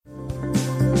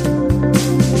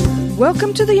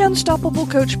Welcome to the Unstoppable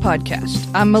Coach Podcast.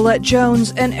 I'm Millette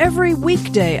Jones, and every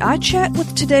weekday I chat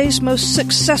with today's most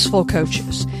successful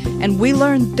coaches, and we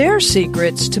learn their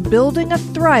secrets to building a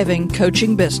thriving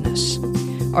coaching business.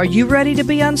 Are you ready to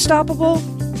be unstoppable?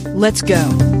 Let's go.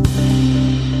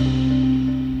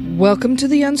 Welcome to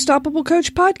the Unstoppable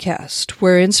Coach Podcast,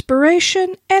 where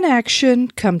inspiration and action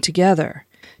come together.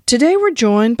 Today we're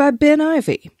joined by Ben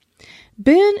Ivey.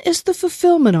 Ben is the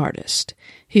Fulfilment artist.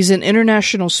 He's an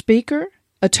international speaker,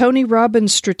 a Tony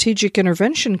Robbins Strategic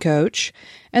Intervention Coach,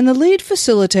 and the Lead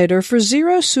Facilitator for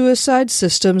Zero Suicide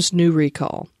Systems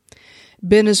Nu-Rekall.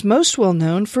 Ben is most well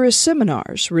known for his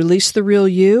seminars, Release the Real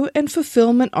You and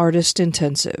Fulfillment Artist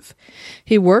Intensive.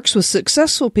 He works with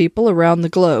successful people around the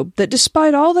globe that,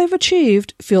 despite all they've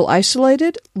achieved, feel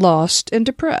isolated, lost, and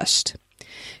depressed.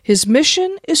 His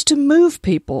mission is to move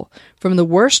people from the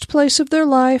worst place of their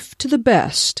life to the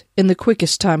best in the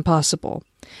quickest time possible.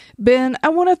 Ben, I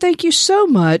want to thank you so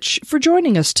much for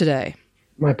joining us today.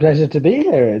 My pleasure to be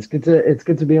here. It's good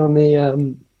to be on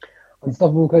the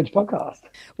Unstoppable Coach podcast.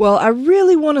 Well, I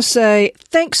really want to say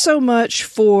thanks so much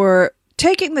for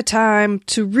taking the time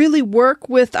to really work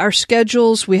with our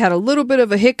schedules. We had a little bit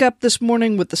of a hiccup this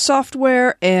morning with the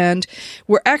software, and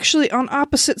we're actually on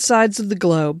opposite sides of the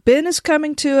globe. Ben is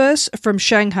coming to us from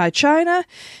Shanghai, China,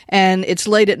 and it's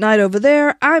late at night over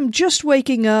there. I'm just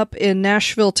waking up in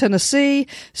Nashville, Tennessee,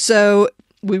 so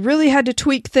we really had to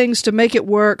tweak things to make it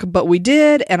work, but we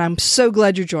did, and I'm so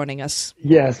glad you're joining us.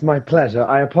 Yes, my pleasure.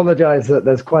 I apologize that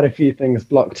there's quite a few things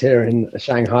blocked here in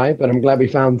Shanghai, but I'm glad we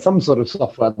found some sort of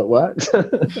software that works.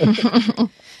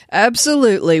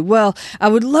 Absolutely. Well, I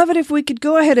would love it if we could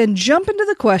go ahead and jump into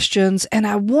the questions, and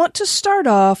I want to start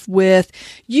off with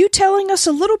you telling us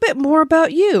a little bit more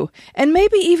about you, and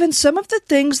maybe even some of the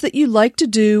things that you like to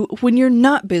do when you're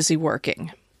not busy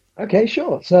working. Okay,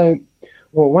 sure. So,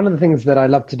 well, one of the things that I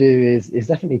love to do is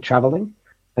definitely traveling.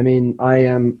 I mean,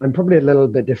 I'm probably a little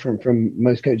bit different from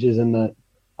most coaches in that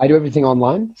I do everything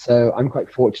online. So I'm quite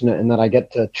fortunate in that I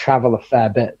get to travel a fair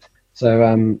bit. So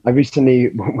I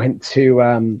recently went to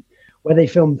where they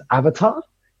filmed Avatar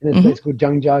in this place called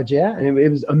Zhangjiajie, and it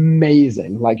was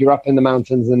amazing. Like, you're up in the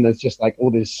mountains and there's just like all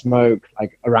this smoke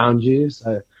like around you.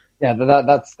 So yeah,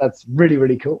 that's really,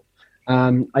 really cool.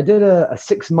 I did a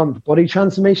 6-month body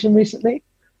transformation recently.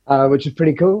 Which is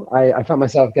pretty cool. I found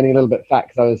myself getting a little bit fat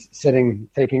because I was sitting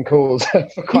taking calls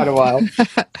for quite a while.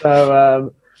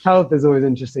 So health is always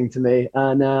interesting to me.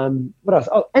 And what else?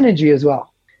 Oh, energy as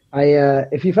well.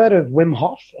 If you've heard of Wim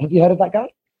Hof, have you heard of that guy?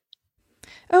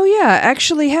 Oh, yeah, I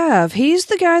actually have. He's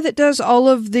the guy that does all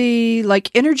of the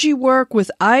energy work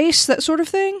with ice, that sort of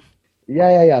thing?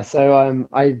 Yeah. So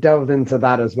I delved into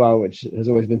that as well, which has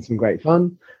always been some great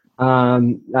fun. I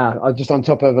was just on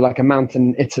top of a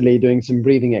mountain in Italy doing some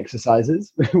breathing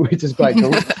exercises, which is quite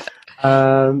cool.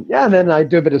 And then I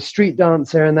do a bit of street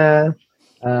dance here and there.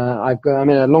 I'm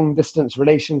in a long distance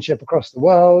relationship across the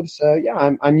world. So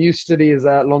yeah, I'm used to these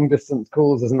long distance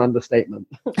calls as an understatement.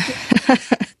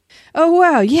 Oh,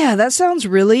 wow. Yeah, that sounds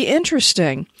really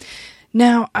interesting.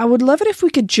 Now, I would love it if we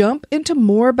could jump into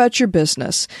more about your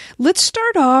business. Let's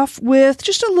start off with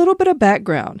just a little bit of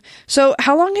background. So,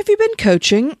 how long have you been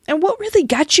coaching, and what really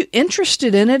got you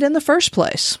interested in it in the first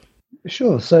place?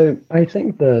 Sure. So, I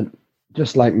think that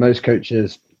just like most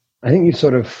coaches, I think you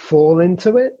sort of fall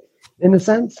into it in a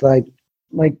sense. Like,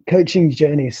 my coaching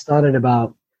journey started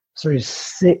about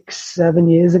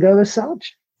 6-7 years ago as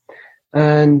such.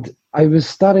 And I was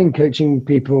starting coaching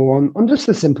people on just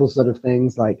the simple sort of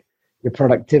things like your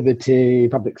productivity,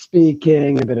 public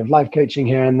speaking, a bit of life coaching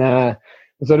here and there,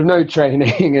 sort of no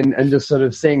training and just sort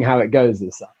of seeing how it goes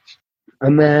as such.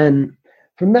 And then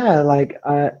from there,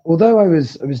 although I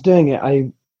was doing it,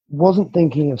 I wasn't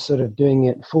thinking of sort of doing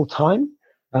it full time.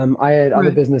 I had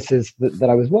other businesses that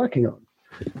I was working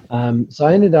on. So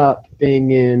I ended up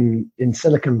being in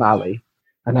Silicon Valley,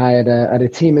 and I had a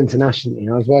team internationally.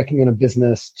 I was working on a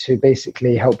business to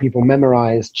basically help people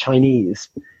memorize Chinese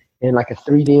in a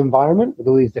 3D environment with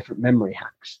all these different memory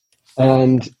hacks.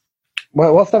 And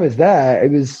whilst I was there,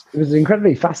 it was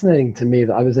incredibly fascinating to me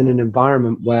that I was in an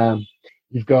environment where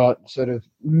you've got sort of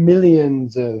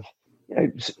millions of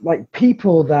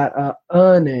people that are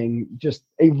earning just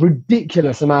a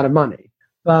ridiculous amount of money,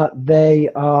 but they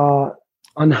are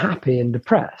unhappy and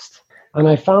depressed. And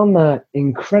I found that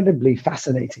incredibly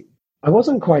fascinating. I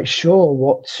wasn't quite sure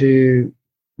what to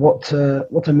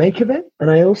make of it. And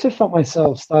I also felt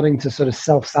myself starting to sort of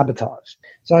self-sabotage.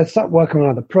 So I started working on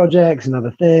other projects and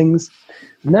other things.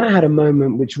 And then I had a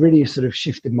moment which really sort of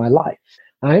shifted my life.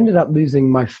 I ended up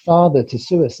losing my father to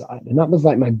suicide. And that was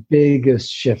my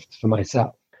biggest shift for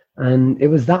myself. And it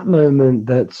was that moment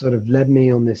that sort of led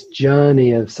me on this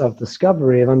journey of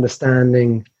self-discovery, of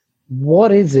understanding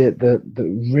what is it that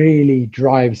really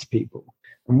drives people?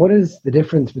 And what is the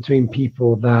difference between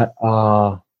people that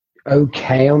are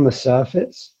okay on the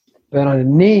surface, but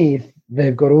underneath,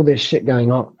 they've got all this shit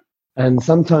going on. And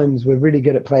sometimes we're really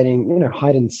good at playing,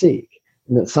 hide and seek.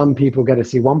 And that some people get to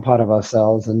see one part of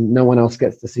ourselves and no one else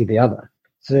gets to see the other.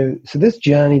 So this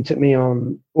journey took me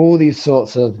on all these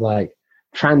sorts of like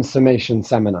transformation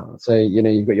seminars. So,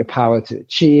 you've got your Power to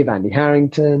Achieve, Andy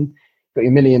Harrington, you've got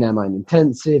your Millionaire Mind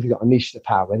Intensive, you've got Unleash the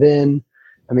Power Within.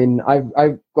 I mean,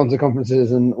 I've gone to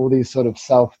conferences and all these sort of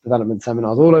self-development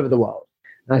seminars all over the world.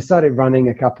 And I started running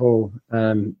a couple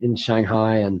in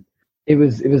Shanghai, and it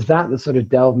was that sort of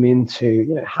delved me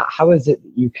into, how is it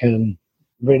that you can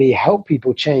really help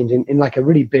people change in like a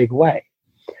really big way.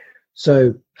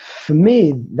 So for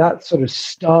me, that sort of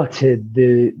started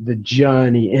the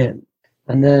journey in.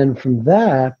 And then from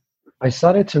there, I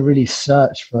started to really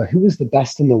search for who was the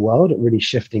best in the world at really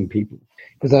shifting people.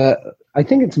 Because I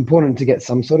think it's important to get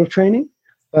some sort of training,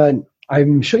 but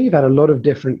I'm sure you've had a lot of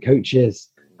different coaches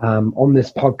on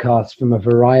this podcast from a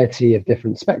variety of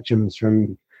different spectrums,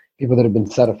 from people that have been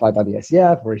certified by the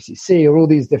SEF or ACC or all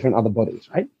these different other bodies,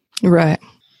 right? Right.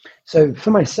 So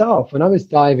for myself, when I was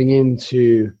diving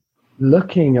into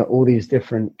looking at all these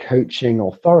different coaching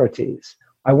authorities,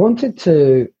 I wanted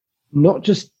to not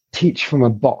just teach from a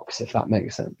box, if that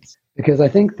makes sense. Because I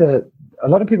think that a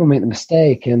lot of people make the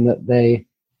mistake in that they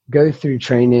go through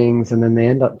trainings and then they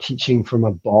end up teaching from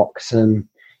a box, and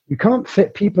you can't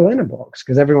fit people in a box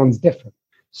because everyone's different.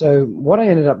 So what I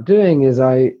ended up doing is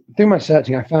through my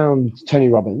searching, I found Tony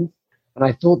Robbins, and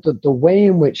I thought that the way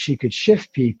in which he could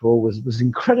shift people was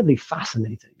incredibly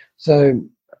fascinating. So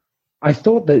I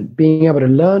thought that being able to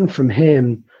learn from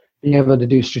him, being able to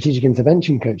do strategic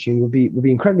intervention coaching would be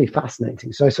incredibly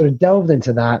fascinating. So I sort of delved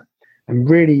into that and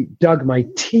really dug my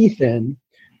teeth in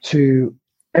to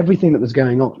everything that was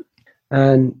going on.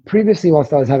 And previously,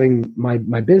 whilst I was having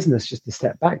my business, just to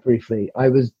step back briefly, I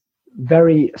was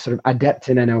very sort of adept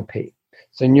in NLP,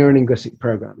 so neuro-linguistic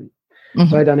programming. Mm-hmm.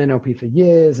 So I'd done NLP for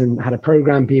years and had to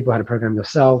program people, had to program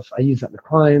yourself. I use that with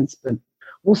clients, but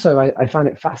also I found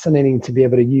it fascinating to be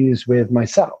able to use with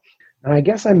myself. And I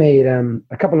guess I made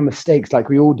a couple of mistakes like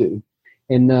we all do,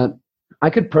 in that I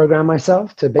could program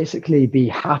myself to basically be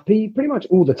happy pretty much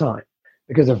all the time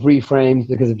because of reframes,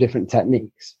 because of different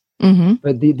techniques. Mm-hmm.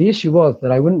 But the issue was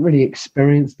that I wouldn't really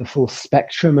experience the full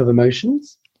spectrum of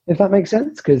emotions, if that makes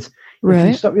sense. Because if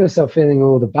you stop yourself feeling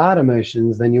all the bad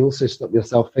emotions, then you also stop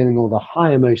yourself feeling all the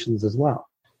high emotions as well.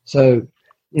 So,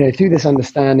 through this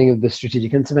understanding of the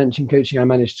strategic intervention coaching, I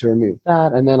managed to remove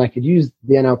that. And then I could use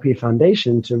the NLP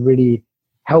foundation to really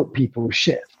help people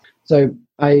shift. So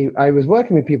I was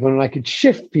working with people, and I could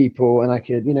shift people, and I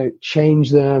could,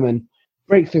 change them and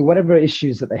break through whatever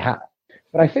issues that they had.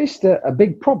 But I faced a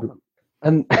big problem,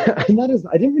 and that is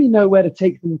I didn't really know where to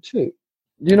take them to.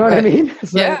 You know what I mean?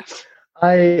 So yeah.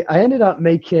 I ended up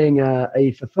making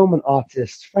a fulfillment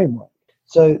artist framework.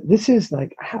 So this is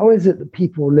like, how is it that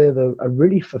people live a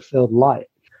really fulfilled life?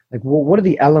 Like, what are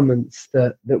the elements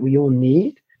that we all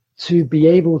need to be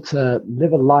able to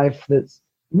live a life that's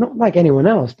not like anyone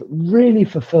else, but really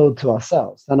fulfilled to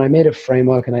ourselves? And I made a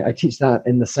framework, and I teach that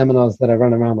in the seminars that I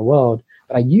run around the world.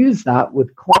 But I use that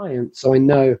with clients so I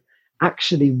know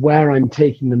actually where I'm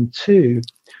taking them to,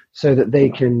 so that they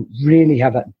can really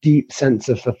have that deep sense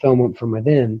of fulfillment from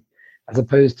within, as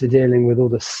opposed to dealing with all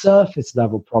the surface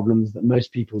level problems that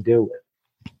most people deal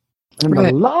with. And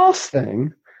the last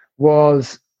thing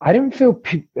was, I didn't feel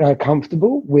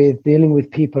comfortable with dealing with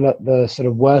people at the sort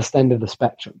of worst end of the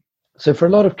spectrum. So for a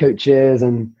lot of coaches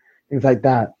and things like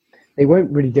that, they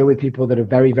won't really deal with people that are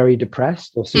very, very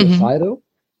depressed or suicidal. Mm-hmm.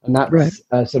 And that's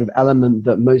a sort of element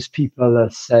that most people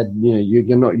have said,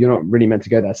 you're not really meant to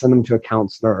go there. Send them to a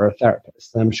counselor or a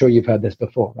therapist. And I'm sure you've heard this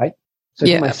before, right? So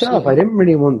for myself, absolutely. I didn't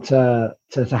really want to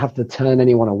have to turn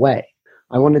anyone away.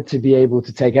 I wanted to be able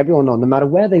to take everyone on, no matter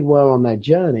where they were on their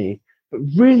journey, but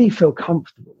really feel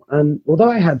comfortable. And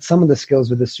although I had some of the skills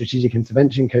with the strategic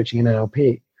intervention coaching and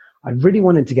NLP, I really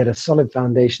wanted to get a solid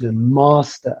foundation and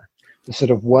master the sort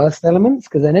of worst elements,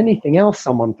 because then anything else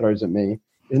someone throws at me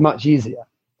is much easier.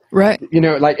 Right.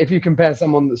 Like if you compare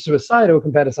someone that's suicidal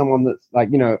compared to someone that's like,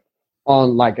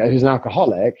 on like who's an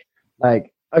alcoholic,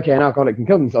 like, okay, an alcoholic can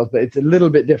kill themselves, but it's a little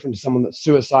bit different to someone that's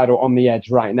suicidal on the edge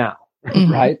right now.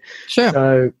 Mm-hmm. Right. Sure.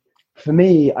 So for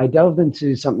me, I delved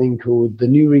into something called the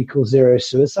Nu-Rekall Zero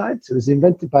Suicide. So it was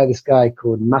invented by this guy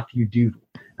called Matthew Doodle.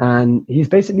 And he's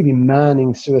basically been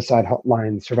manning suicide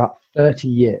hotlines for about 30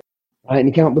 years. right? And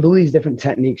he came up with all these different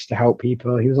techniques to help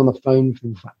people. He was on the phone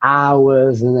for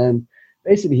hours, and then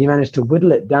basically he managed to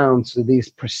whittle it down to these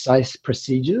precise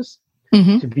procedures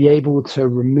to be able to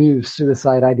remove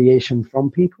suicide ideation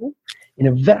from people in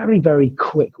a very, very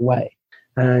quick way.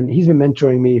 And he's been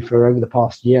mentoring me for over the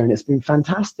past year, and it's been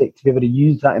fantastic to be able to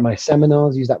use that in my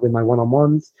seminars, use that with my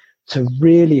one-on-ones, to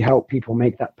really help people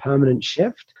make that permanent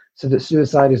shift so that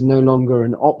suicide is no longer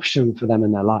an option for them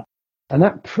in their life. And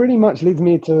that pretty much leads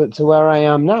me to where I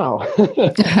am now.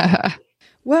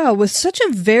 Wow, with such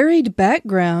a varied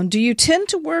background, do you tend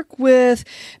to work with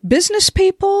business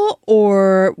people,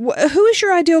 or who is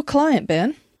your ideal client,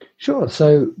 Ben? Sure.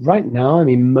 So right now, I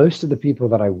mean, most of the people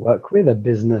that I work with are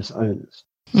business owners.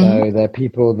 So they're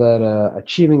people that are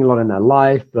achieving a lot in their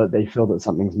life, but they feel that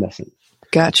something's missing.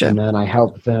 Gotcha. And then I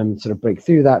help them sort of break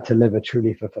through that to live a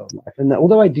truly fulfilled life. And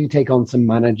although I do take on some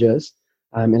managers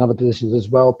in other positions as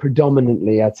well,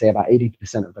 predominantly, I'd say about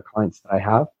 80% of the clients that I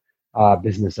have are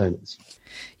business owners.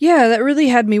 Yeah, that really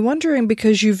had me wondering,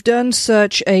 because you've done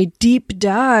such a deep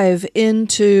dive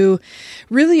into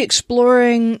really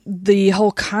exploring the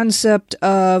whole concept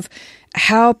of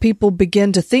how people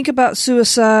begin to think about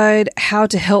suicide, how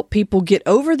to help people get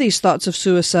over these thoughts of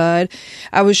suicide.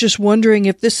 I was just wondering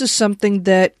if this is something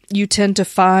that you tend to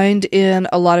find in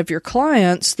a lot of your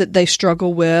clients that they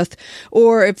struggle with,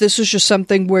 or if this was just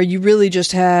something where you really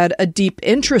just had a deep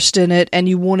interest in it and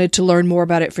you wanted to learn more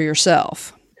about it for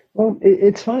yourself. Well,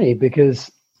 it's funny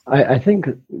because I think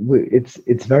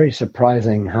it's very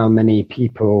surprising how many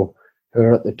people who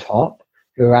are at the top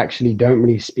who actually don't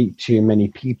really speak to many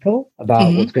people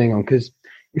about what's going on. Because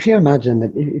if you imagine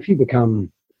that if you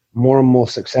become more and more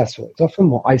successful, it's often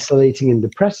more isolating and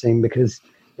depressing because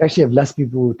you actually have less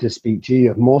people to speak to, you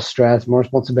have more stress, more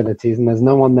responsibilities, and there's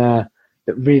no one there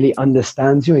that really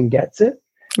understands you and gets it.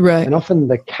 Right. And often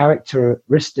the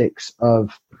characteristics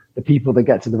of the people that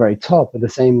get to the very top are the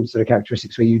same sort of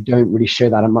characteristics where you don't really show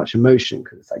that much emotion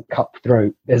because it's like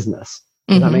cutthroat business.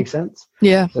 Does that make sense?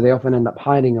 Yeah. So they often end up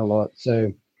hiding a lot.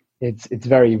 So it's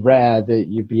very rare that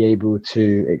you'd be able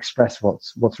to express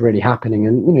what's really happening.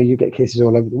 And, you get cases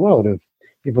all over the world of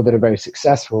people that are very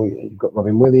successful. You've got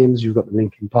Robin Williams, you've got the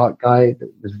Linkin Park guy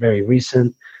that was very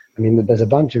recent. I mean, there's a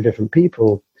bunch of different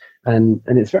people and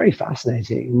it's very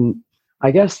fascinating. And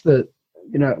I guess that,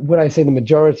 would I say the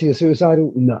majority are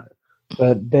suicidal? No.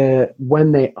 But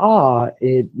when they are,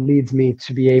 it leads me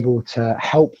to be able to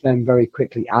help them very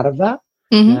quickly out of that.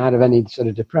 Out of any sort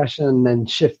of depression, then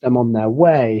shift them on their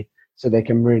way so they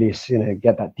can really,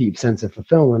 get that deep sense of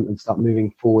fulfillment and start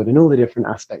moving forward in all the different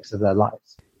aspects of their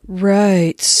lives.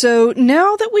 Right. So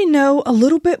now that we know a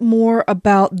little bit more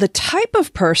about the type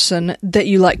of person that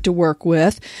you like to work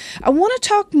with, I want to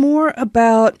talk more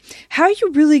about how you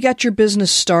really got your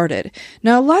business started.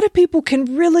 Now, a lot of people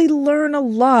can really learn a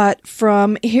lot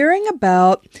from hearing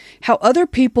about how other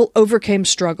people overcame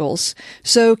struggles.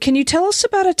 So can you tell us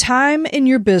about a time in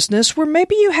your business where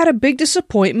maybe you had a big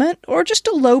disappointment or just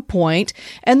a low point,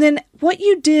 and then what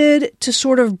you did to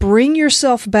sort of bring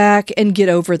yourself back and get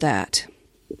over that?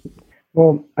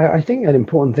 Well, I think an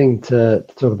important thing to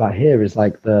talk about here is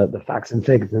like the facts and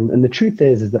figures. And the truth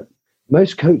is that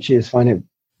most coaches find it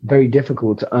very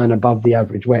difficult to earn above the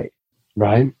average wage,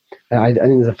 right? I think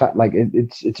there's a fact, like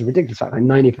it's a ridiculous fact, like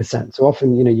 90%. So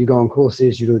often, you go on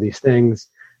courses, you do these things,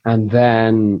 and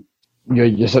then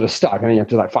you're sort of stuck and you have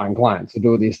to like find clients to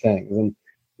do all these things. And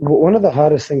one of the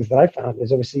hardest things that I found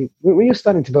is obviously when you're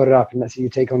starting to build it up, and let's say you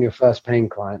take on your first paying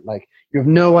client, like you have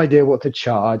no idea what to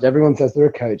charge. Everyone says they're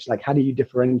a coach. Like, how do you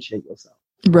differentiate yourself?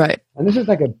 Right. And this is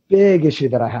like a big issue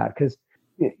that I had because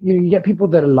you get people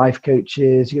that are life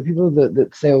coaches, you get people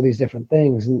that say all these different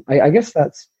things. And I guess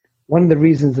that's one of the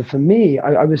reasons that for me,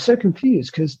 I was so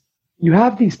confused because you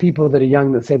have these people that are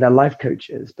young that say they're life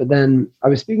coaches, but then I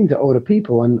was speaking to older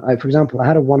people. And for example, I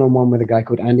had a one-on-one with a guy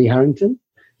called Andy Harrington.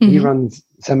 He runs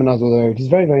seminars all over. He's a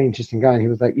very, very interesting guy. And he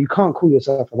was like, you can't call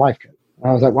yourself a life coach.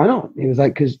 And I was like, why not? He was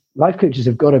like, because life coaches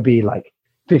have got to be like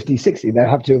 50, 60. They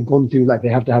have to have gone through, like, they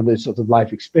have to have those sorts of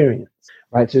life experience,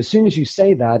 right? So as soon as you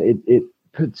say that, it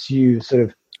puts you sort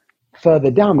of further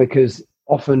down because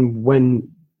often when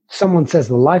someone says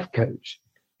the life coach,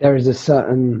 there is a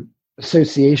certain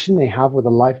association they have with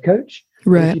a life coach.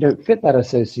 Right. If you don't fit that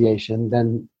association,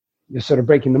 then you're sort of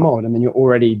breaking the mold and then you're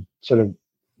already sort of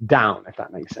down, if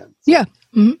that makes sense. Yeah.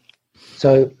 Mm-hmm.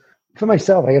 So for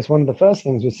myself, I guess one of the first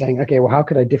things was saying, okay, well, how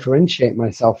could I differentiate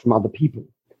myself from other people?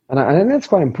 And I think that's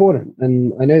quite important.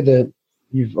 And I know that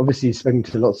you've obviously spoken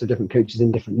to lots of different coaches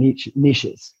in different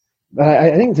niches, but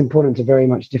I think it's important to very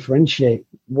much differentiate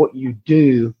what you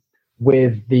do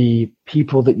with the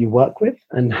people that you work with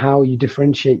and how you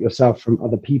differentiate yourself from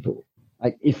other people.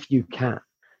 like if you can.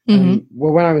 Mm-hmm.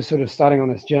 Well, when I was sort of starting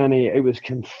on this journey, it was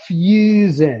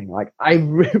confusing. Like I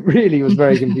really was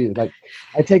very confused. Like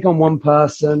I take on one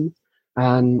person,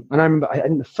 and I remember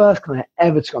the first client I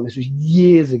ever took on, this was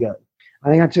years ago. I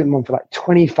think I took them on for like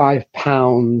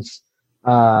 £25,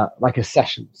 like a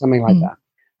session, something like that.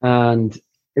 And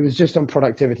it was just on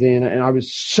productivity, and I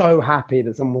was so happy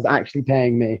that someone was actually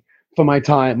paying me for my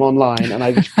time online, and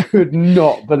I just could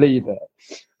not believe it.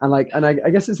 And I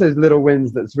guess it's those little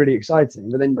wins that's really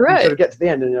exciting. But then you sort of get to the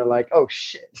end and you're like, oh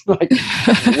shit, like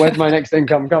where's my next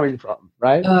income coming from,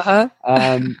 right?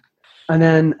 And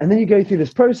then you go through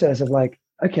this process of like,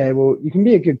 okay, well, you can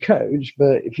be a good coach,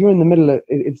 but if you're in the middle of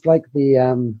it's like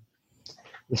the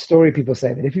story people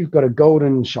say that if you've got a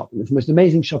golden shop, and it's the most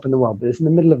amazing shop in the world, but it's in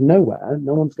the middle of nowhere,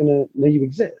 no one's going to know you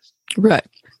exist. Right.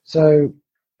 So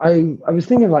I was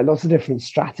thinking of like lots of different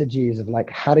strategies of like,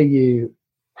 how do you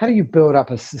build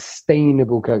up a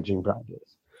sustainable coaching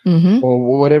practice,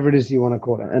 or whatever it is you want to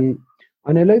call it. And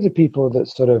I know loads of people that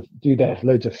sort of do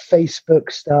loads of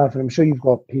Facebook stuff, and I'm sure you've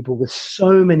got people with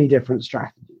so many different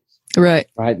strategies. Right.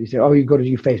 You say, oh, you've got to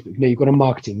do Facebook. No, you've got to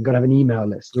marketing. You've got to have an email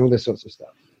list and all this sorts of stuff.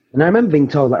 And I remember being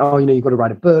told, like, oh, you've got to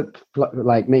write a book,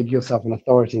 like make yourself an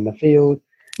authority in the field.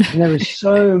 And there is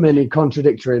so many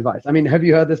contradictory advice. I mean, have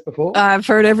you heard this before? I've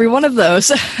heard every one of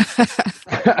those.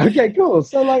 Okay, cool.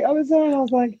 So like I was there and I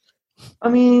was like, I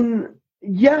mean,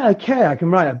 yeah, okay, I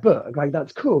can write a book. Like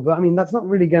that's cool. But I mean, that's not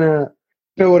really going to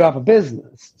build up a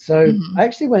business. So I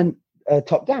actually went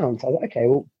top down. So I thought, okay,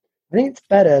 well, I think it's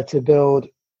better to build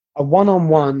a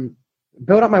one-on-one,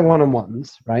 build up my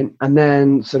one-on-ones, right? And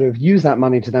then sort of use that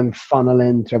money to then funnel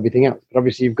into everything else. But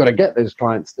obviously you've got to get those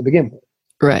clients to begin with.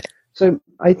 Right. So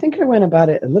I think I went about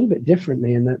it a little bit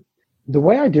differently in that the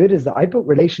way I do it is that I built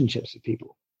relationships with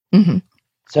people.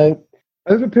 So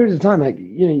over periods of time, like,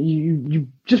 you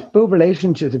just build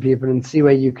relationships with people and see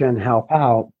where you can help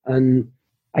out. And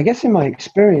I guess in my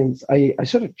experience, I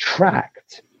sort of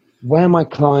tracked where my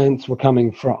clients were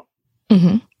coming from,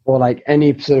 or like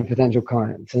any sort of potential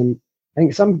clients. And I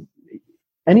think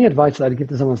any advice that I'd give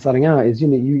to someone starting out is,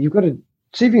 you've got to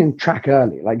see if you can track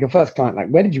early, like your first client, like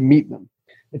where did you meet them?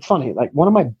 It's funny, like one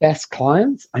of my best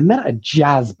clients, I met at a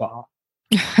jazz bar.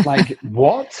 Like,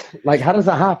 what? Like, how does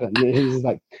that happen? He was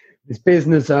like this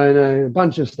business owner, a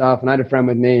bunch of stuff. And I had a friend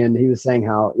with me and he was saying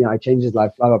how, I changed his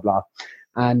life, blah, blah, blah.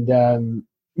 And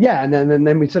and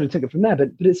then we sort of took it from there. But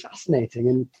it's fascinating.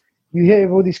 And you hear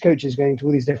of all these coaches going to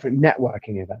all these different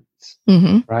networking events,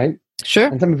 right? Sure.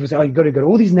 And some people say, oh, you've got to go to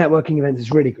all these networking events.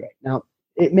 It's really great. Now,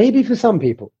 it may be for some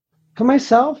people. For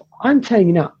myself, I'm telling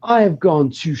you now, I have gone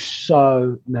to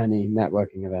so many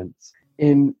networking events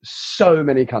in so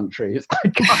many countries. I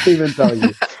can't even tell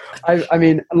you. I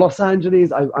mean, Los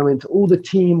Angeles, I went to all the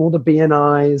team, all the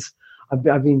BNIs. I've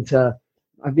been to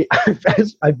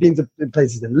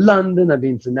places in London. I've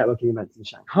been to networking events in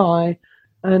Shanghai.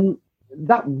 And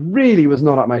that really was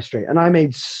not up my street. And I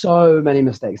made so many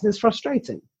mistakes. And it's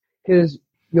frustrating because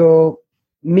you're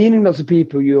meeting lots of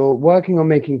people, you're working on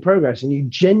making progress, and you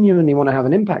genuinely want to have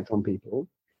an impact on people.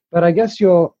 But I guess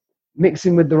you're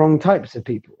mixing with the wrong types of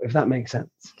people, if that makes sense.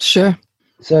 Sure.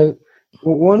 So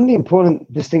one of the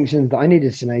important distinctions that I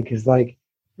needed to make is like,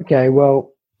 okay,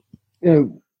 well,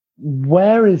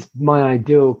 where is my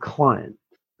ideal client?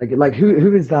 Like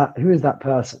who is that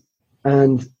person?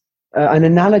 And an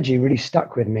analogy really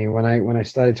stuck with me when I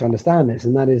started to understand this,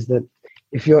 and that is that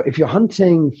if you're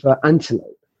hunting for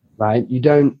antelope, right, you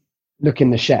don't look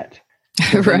in the shed.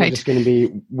 Right. You're just going to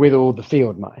be with all the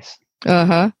field mice.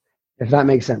 If that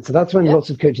makes sense. So that's when lots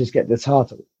of coaches get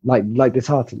disheartened, like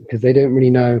disheartened, because they don't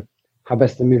really know how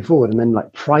best to move forward. And then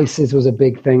like prices was a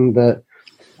big thing that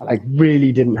I like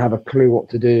really didn't have a clue what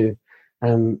to do.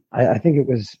 And I think it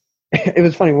was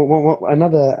funny.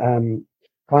 Another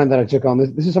client that I took on,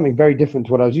 this is something very different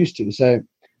to what I was used to. So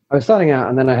I was starting out,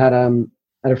 and then I had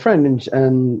a friend,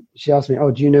 and she asked me,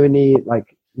 oh, do you know any,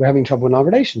 like, we're having trouble in our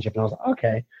relationship? And I was like,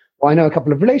 okay, well, I know a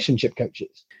couple of relationship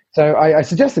coaches. So I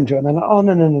suggested them to her, and they're like, oh,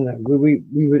 no. We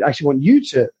would actually want you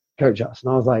to coach us.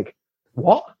 And I was like,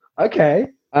 what? Okay.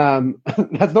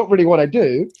 That's not really what I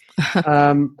do.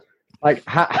 Like,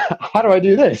 how do I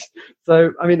do this?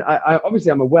 So, I mean, I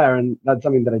obviously I'm aware, and that's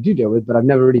something that I do deal with, but I've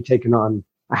never really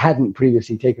I hadn't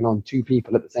previously taken on two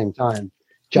people at the same time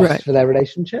just for their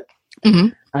relationship.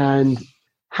 And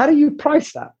how do you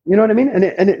price that? You know what I mean?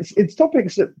 And it's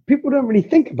topics that people don't really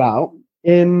think about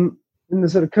in the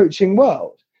sort of coaching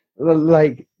world.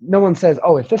 Like, no one says,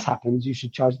 oh, if this happens, you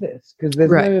should charge this, because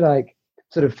there's no like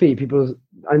sort of fee.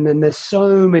 And then there's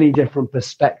so many different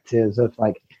perspectives of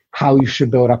like how you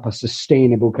should build up a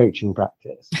sustainable coaching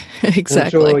practice.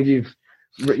 Exactly. I'm sure you've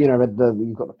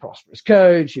you've got the Prosperous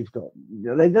Coach, you've got,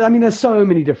 there's so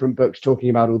many different books talking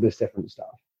about all this different stuff.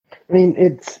 I mean,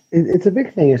 it's a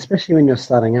big thing, especially when you're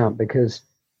starting out, because,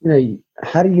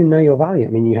 how do you know your value? I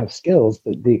mean, you have skills,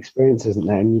 but the experience isn't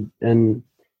there, and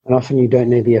often you don't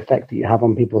know the effect that you have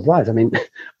on people's lives. I mean,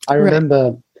 I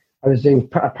remember I was doing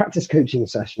a practice coaching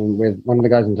session with one of the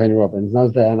guys in Tony Robbins, and I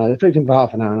was there, and I spoke to him for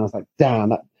half an hour, and I was like,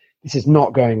 damn, this is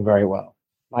not going very well.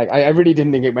 Like, I really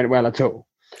didn't think it went well at all.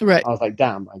 Right. I was like,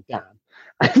 damn.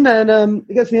 And then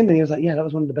it gets to the end, and he was like, yeah, that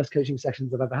was one of the best coaching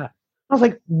sessions I've ever had. I was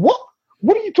like, what?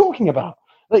 What are you talking about?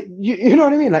 Like, you know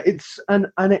what I mean? Like,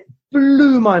 and it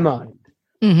blew my mind.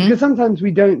 Mm-hmm. Because sometimes we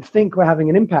don't think we're having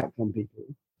an impact on people,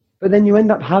 but then you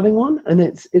end up having one, and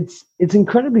it's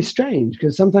incredibly strange,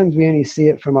 because sometimes we only see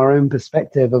it from our own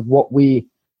perspective of what we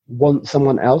want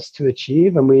someone else to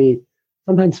achieve, and we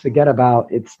sometimes forget about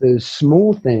it's those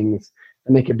small things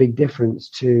that make a big difference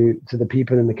to the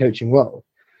people in the coaching world.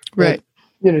 Right.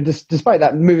 But, despite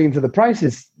that, moving to the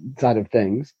prices side of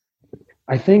things,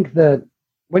 I think that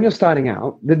when you're starting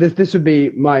out, this would be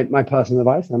my personal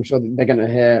advice, and I'm sure that they're going to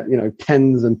hear,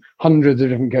 tens and hundreds of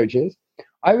different coaches.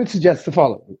 I would suggest the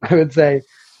following. I would say,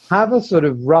 have a sort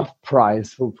of rough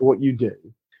price for what you do.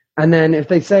 And then if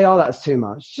they say, oh, that's too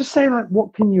much, just say, like,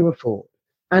 what can you afford?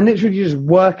 And literally just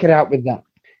work it out with that.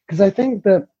 Because I think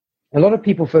that a lot of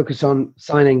people focus on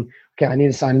signing, okay, I need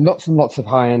to sign lots and lots of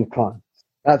high-end clients.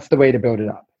 That's the way to build it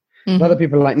up. Mm-hmm. Other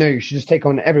people are like, no, you should just take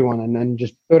on everyone and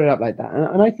just build it up like that.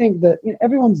 And I think that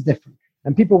everyone's different,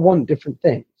 and people want different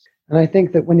things. And I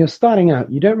think that when you're starting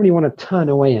out, you don't really want to turn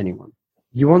away anyone.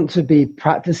 You want to be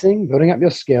practicing, building up your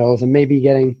skills, and maybe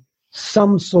getting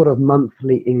some sort of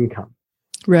monthly income.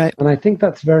 Right. And I think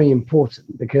that's very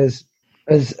important, because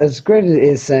as great as it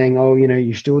is saying, oh,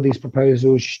 you should do all these proposals,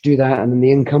 you should do that, and then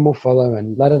the income will follow,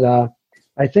 and la-da-da.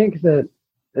 I think that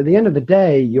at the end of the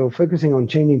day, you're focusing on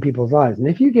changing people's lives. And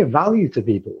if you give value to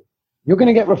people, you're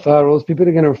going to get referrals. People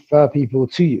are going to refer people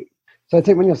to you. So I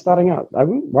think when you're starting out, I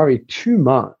wouldn't worry too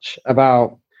much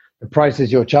about the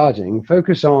prices you're charging.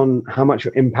 Focus on how much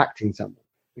you're impacting someone.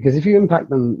 Because if you impact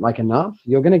them like enough,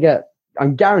 I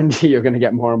guarantee you're going to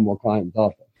get more and more clients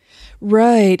after.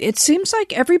 Right. It seems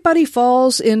like everybody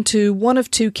falls into one of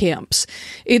two camps.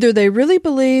 Either they really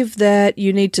believe that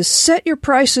you need to set your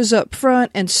prices up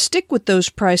front and stick with those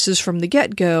prices from the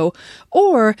get-go,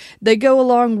 or they go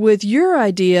along with your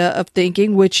idea of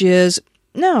thinking, which is,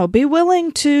 no, be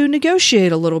willing to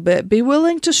negotiate a little bit. Be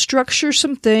willing to structure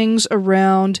some things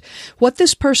around what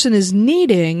this person is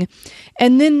needing,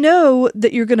 and then know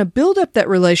that you're going to build up that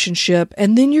relationship,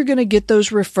 and then you're going to get those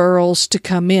referrals to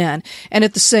come in. And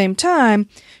at the same time,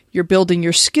 you're building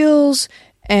your skills,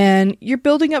 and you're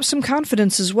building up some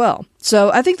confidence as well.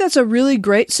 So I think that's a really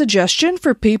great suggestion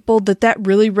for people that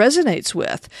really resonates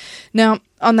with. Now,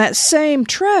 on that same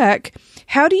track,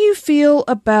 how do you feel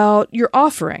about your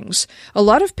offerings? A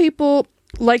lot of people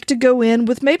like to go in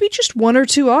with maybe just one or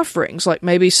two offerings, like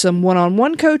maybe some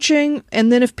one-on-one coaching, and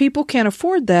then if people can't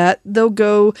afford that, they'll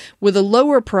go with a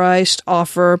lower-priced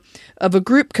offer of a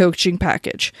group coaching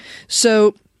package.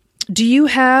 So do you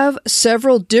have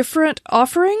several different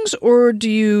offerings, or do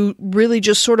you really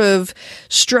just sort of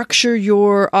structure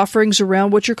your offerings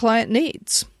around what your client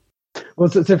needs? Well,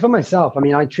 so for myself, I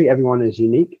mean, I treat everyone as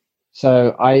unique.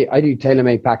 So I do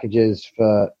tailor-made packages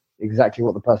for exactly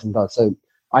what the person does. So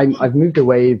I've moved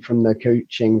away from the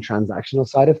coaching transactional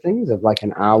side of things, of like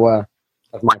an hour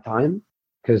of my time,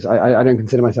 because I don't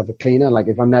consider myself a cleaner. Like,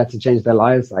 if I'm there to change their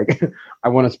lives, like I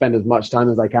want to spend as much time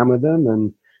as I can with them.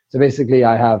 And so basically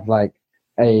I have like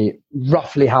a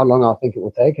roughly how long I'll think it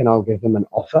will take, and I'll give them an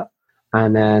offer.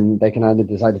 And then they can either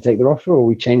decide to take the offer, or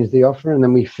we change the offer, and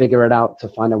then we figure it out to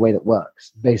find a way that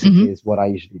works, basically, is what I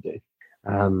usually do.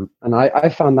 And I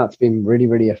found that's been really,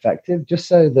 really effective, just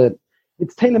so that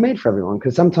it's tailor-made for everyone.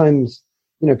 Because sometimes,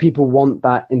 people want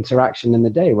that interaction in the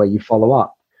day where you follow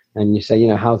up and you say,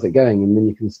 how's it going? And then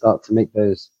you can start to make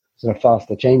those sort of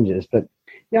faster changes. But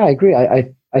yeah, I agree.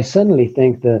 I certainly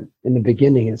think that in the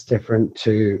beginning, it's different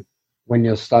to when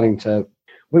you're starting to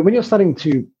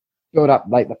build up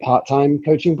like the part-time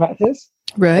coaching practice.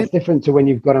 Right. It's different to when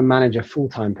you've got to manage a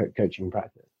full-time coaching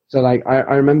practice. So like,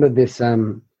 I remember this,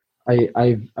 I've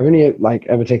only like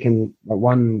ever taken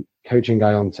one coaching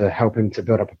guy on to help him to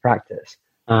build up a practice.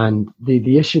 And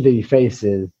the issue that he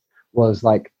faces was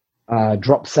like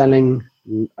drop selling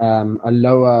a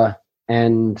lower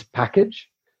end package.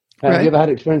 Have you ever had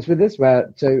experience with this,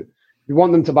 where so you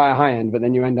want them to buy a high end, but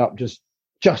then you end up just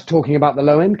talking about the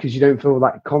low end because you don't feel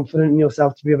like confident in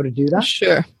yourself to be able to do that?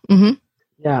 Sure. Mm-hmm.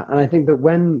 Yeah. And I think that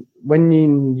when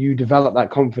you develop that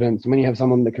confidence, and when you have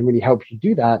someone that can really help you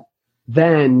do that,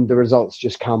 then the results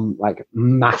just come like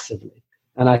massively.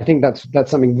 And I think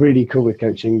that's something really cool with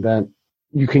coaching, that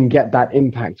you can get that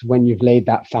impact when you've laid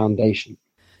that foundation.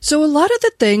 So a lot of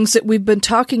the things that we've been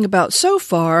talking about so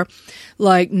far,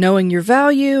 like knowing your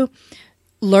value,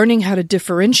 learning how to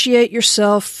differentiate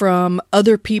yourself from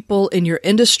other people in your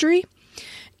industry,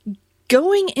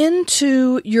 going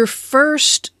into your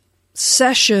first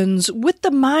sessions with the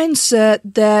mindset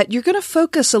that you're going to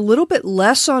focus a little bit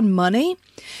less on money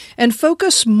and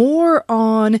focus more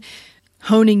on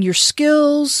honing your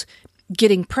skills,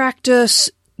 getting practice,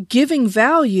 giving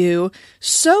value,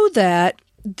 so that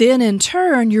then in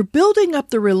turn, you're building up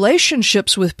the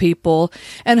relationships with people,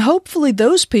 and hopefully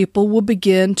those people will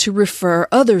begin to refer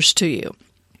others to you.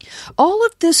 All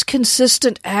of this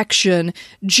consistent action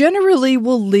generally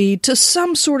will lead to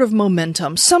some sort of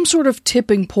momentum, some sort of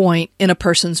tipping point in a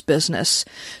person's business.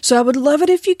 So I would love it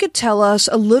if you could tell us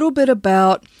a little bit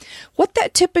about what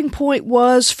that tipping point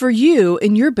was for you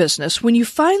in your business when you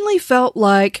finally felt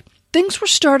like things were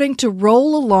starting to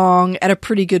roll along at a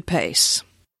pretty good pace.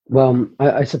 Well,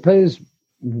 I suppose,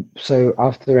 so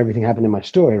after everything happened in my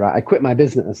story, right, I quit my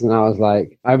business, and I was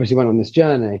like, I obviously went on this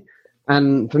journey.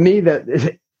 And for me,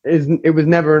 it was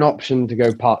never an option to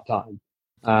go part-time,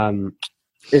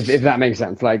 if that makes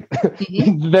sense. Like,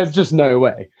 there's just no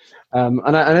way.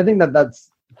 And I think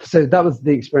that was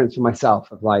the experience for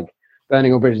myself of like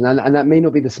burning all bridges. And that may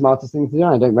not be the smartest thing to do.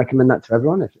 I don't recommend that to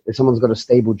everyone. If someone's got a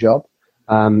stable job,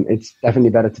 it's definitely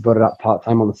better to build it up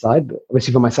part-time on the side. But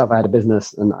obviously for myself, I had a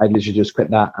business, and I literally just quit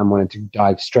that and wanted to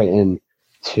dive straight in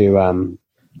to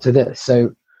this.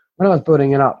 So when I was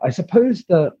building it up, I suppose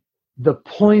the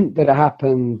point that it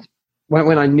happened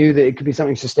when I knew that it could be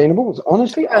something sustainable was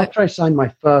honestly after I signed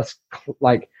my first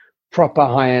like proper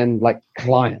high-end like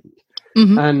client.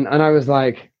 And I was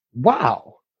like,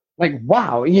 wow,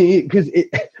 because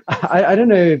I don't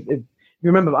know if you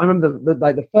remember, I remember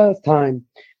the first time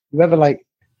you ever like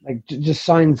just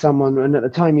signed someone, and at the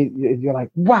time you're like,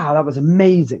 wow, that was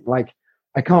amazing. Like,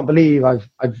 I can't believe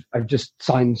I've just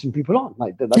signed some people on.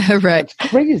 Like that's, right. That's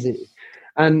crazy.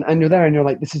 And you're there and you're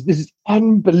like, this is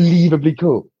unbelievably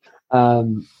cool.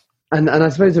 And I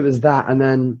suppose it was that. And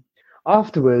then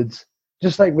afterwards,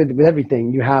 just like with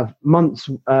everything, you have months,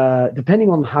 depending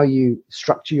on how you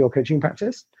structure your coaching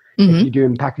practice, if you do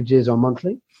in packages or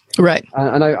monthly. Right.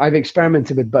 And I've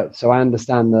experimented with both, so I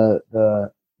understand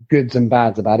the goods and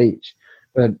bads about each.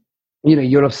 But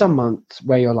you'll have some months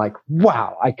where you're like,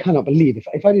 wow, I cannot believe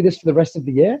if I do this for the rest of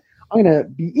the year, I'm going to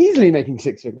be easily making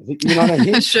 6 figures. You know what I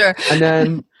mean? Sure.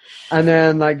 And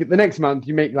then like the next month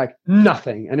you make like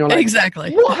nothing, and you're like,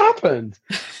 exactly, what happened?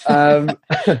 And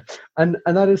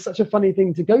that is such a funny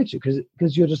thing to go to,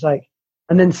 because you're just like,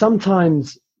 and then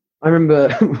sometimes I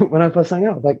remember when I first sang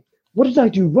out, like, what did I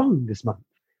do wrong this month?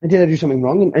 And did I do something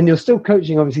wrong? And you're still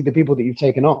coaching, obviously, the people that you've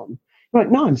taken on. You're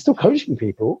like, no, I'm still coaching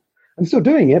people. I'm still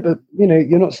doing it, but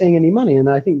you're not seeing any money. And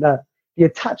I think that the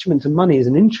attachment to money is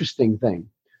an interesting thing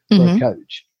for a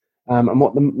coach, and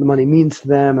what the money means to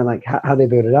them, and like how they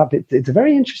build it up. It's a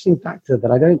very interesting factor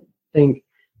that I don't think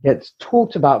gets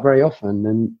talked about very often.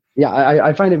 And yeah,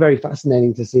 I find it very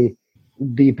fascinating to see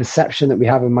the perception that we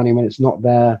have of money when it's not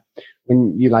there,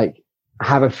 when you like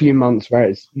have a few months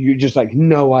where you just like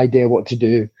no idea what to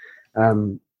do.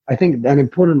 I think an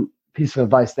important piece of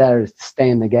advice there is to stay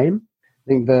in the game. I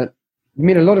think that you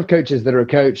meet a lot of coaches that are a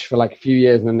coach for like a few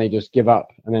years and then they just give up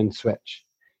and then switch.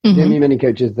 You don't meet many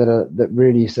coaches that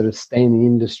really sort of stay in the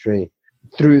industry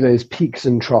through those peaks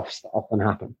and troughs that often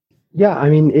happen. Yeah,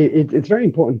 I mean, it's very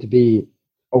important to be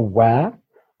aware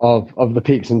of the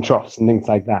peaks and troughs and things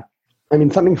like that. I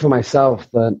mean, something for myself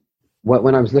that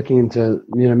when I was looking into,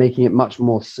 making it much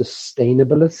more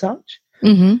sustainable as such,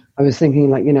 I was thinking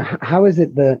like, how is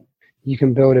it that you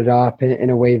can build it up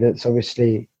in a way that's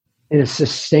obviously in a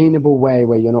sustainable way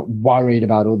where you're not worried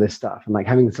about all this stuff and like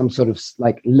having some sort of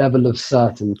like level of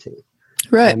certainty.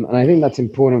 Right. And I think that's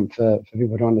important for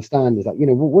people to understand is like,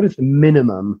 what is the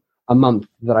minimum a month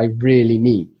that I really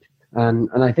need? And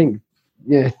I think,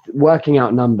 working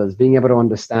out numbers, being able to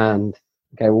understand,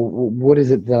 okay, well, what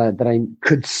is it that I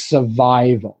could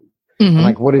survive on? And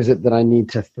like, what is it that I need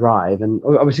to thrive? And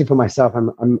obviously for myself,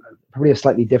 I'm probably a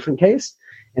slightly different case.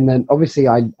 And then obviously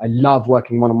I love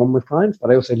working one-on-one with clients,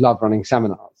 but I also love running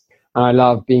seminars. And I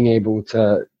love being able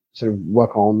to sort of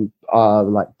work on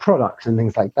like products and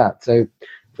things like that. So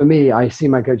for me, I see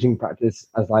my coaching practice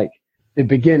as like the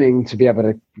beginning to be able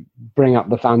to bring up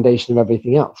the foundation of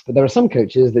everything else. But there are some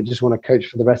coaches that just want to coach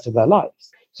for the rest of their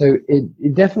lives. So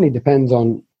it definitely depends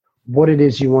on what it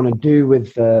is you want to do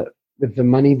with the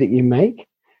money that you make.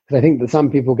 Because I think that some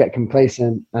people get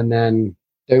complacent and then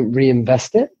don't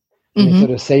reinvest it. and they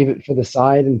sort of save it for the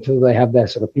side until they have their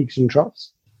sort of peaks and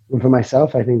troughs. And for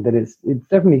myself, I think that it's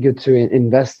definitely good to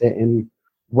invest it in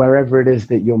wherever it is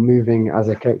that you're moving as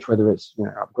a coach, whether it's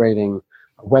upgrading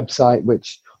a website,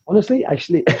 which honestly,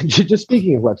 actually, just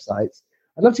speaking of websites,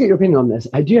 I'd love to get your opinion on this.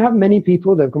 Do you have many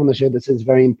people that have come on the show that says it's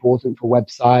very important for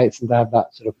websites and to have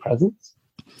that sort of presence?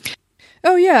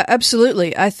 Oh, yeah,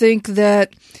 absolutely. I think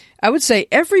that I would say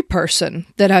every person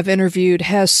that I've interviewed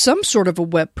has some sort of a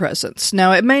web presence.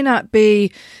 Now, it may not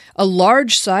be a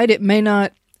large site. It may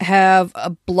not have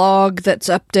a blog that's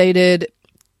updated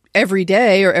every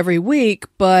day or every week,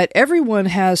 but everyone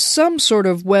has some sort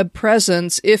of web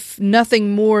presence, if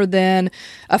nothing more than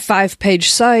a 5-page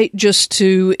site just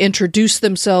to introduce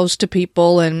themselves to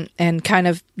people and kind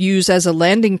of use as a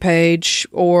landing page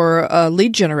or a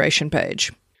lead generation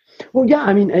page. Well, yeah,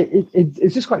 I mean,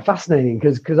 it's just quite fascinating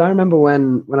because I remember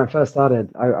when I first started,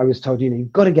 I was told,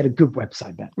 you've got to get a good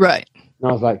website, Ben. Right. And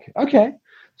I was like, okay.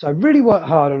 So I really worked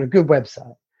hard on a good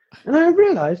website. And I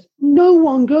realized no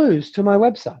one goes to my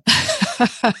website.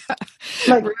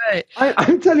 Right.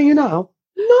 I'm telling you now,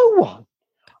 no one.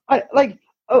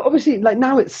 Obviously,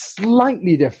 now it's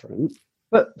slightly different,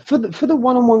 but for the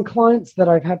one-on-one clients that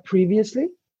I've had previously,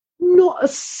 not a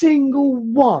single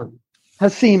one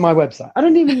has seen my website. I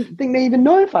don't even think they even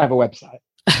know if I have a website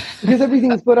because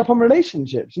everything's put up on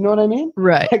relationships. You know what I mean?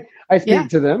 Right. I speak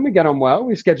to them, we get on well,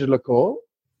 we schedule a call.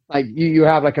 You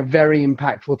have a very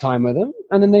impactful time with them,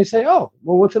 and then they say, "Oh,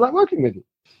 well, what's it like working with you?"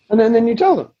 And then you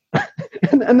tell them,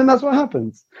 and then that's what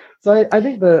happens. So I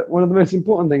think that one of the most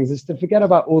important things is to forget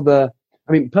about all the.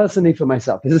 I mean, personally for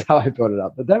myself, this is how I built it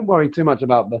up. But don't worry too much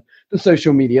about the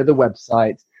social media, the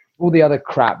website, all the other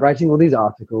crap, writing all these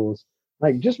articles.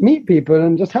 Just meet people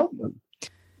and just help them.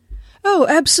 Oh,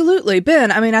 absolutely,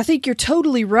 Ben. I mean, I think you're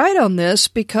totally right on this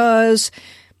because.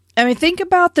 Think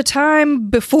about the time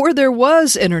before there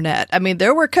was internet.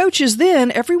 There were coaches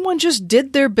then. Everyone just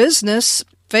did their business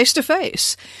face to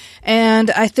face. And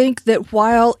I think that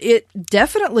while it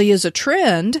definitely is a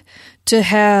trend to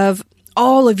have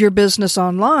all of your business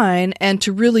online and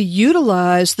to really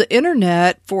utilize the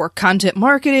internet for content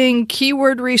marketing,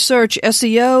 keyword research,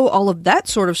 SEO, all of that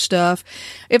sort of stuff,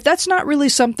 if that's not really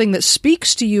something that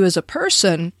speaks to you as a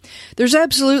person, there's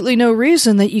absolutely no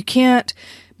reason that you can't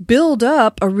build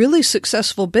up a really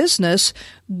successful business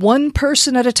one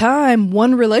person at a time,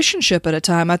 one relationship at a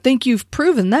time. I think you've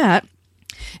proven that.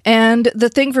 And the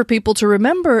thing for people to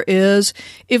remember is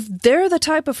if they're the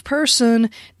type of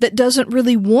person that doesn't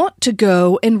really want to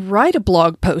go and write a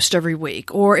blog post every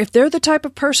week, or if they're the type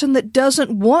of person that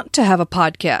doesn't want to have a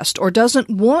podcast or doesn't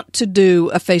want to do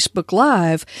a Facebook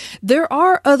Live, there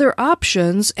are other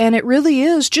options, and it really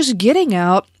is just getting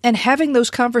out and having those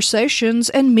conversations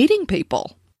and meeting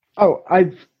people. Oh,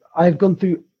 I've gone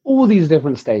through all these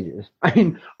different stages.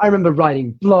 I remember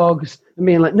writing blogs and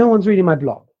being like, no one's reading my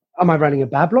blog. Am I writing a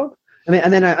bad blog?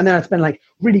 And then I spend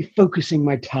really focusing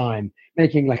my time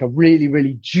making a really,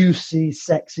 really juicy,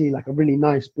 sexy, a really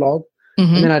nice blog.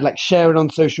 Mm-hmm. And then I'd share it on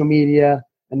social media,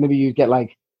 and maybe you get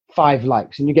 5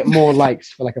 likes, and you get more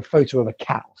likes for a photo of a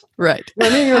cow. Right. You know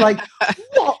what I mean? You're like,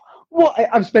 what?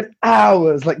 I've spent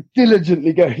hours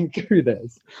diligently going through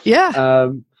this.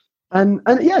 Yeah. And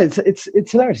yeah,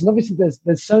 it's hilarious. And obviously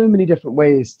there's so many different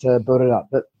ways to build it up.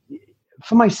 But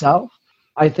for myself,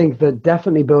 I think that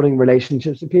definitely building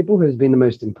relationships with people has been the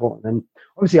most important. And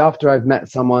obviously after I've met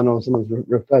someone or someone's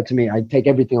referred to me, I take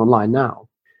everything online now.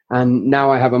 And now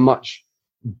I have a much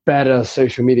better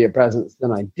social media presence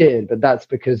than I did. But that's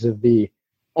because of the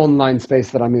online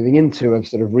space that I'm moving into of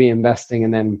sort of reinvesting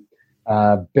and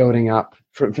then building up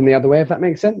from the other way, if that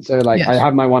makes sense. So yes. I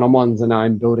have my one-on-ones and now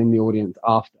I'm building the audience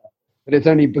after. But it's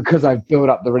only because I've built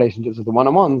up the relationships with the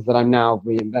one-on-ones that I'm now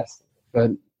reinvesting.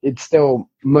 But it's still,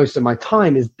 most of my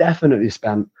time is definitely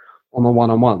spent on the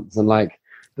one-on-ones and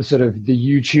the sort of the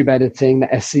YouTube editing, the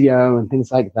SEO and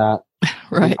things like that.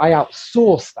 Right. I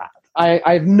outsource that. I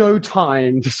have no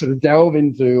time to sort of delve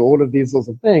into all of these sorts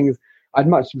of things. I'd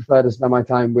much prefer to spend my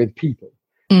time with people,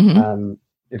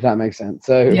 if that makes sense.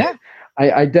 So yeah.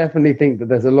 I definitely think that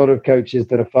there's a lot of coaches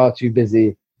that are far too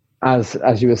busy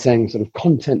as you were saying, sort of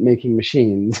content making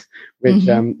machines, which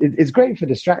is great for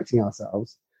distracting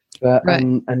ourselves, but right.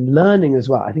 and learning as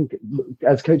well. I think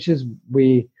as coaches,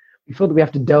 we feel that we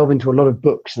have to delve into a lot of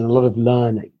books and a lot of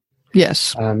learning.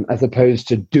 Yes. As opposed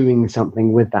to doing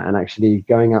something with that and actually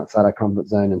going outside our comfort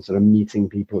zone and sort of meeting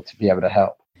people to be able to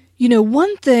help.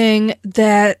 One thing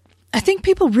that I think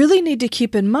people really need to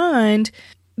keep in mind,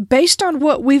 based on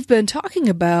what we've been talking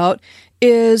about,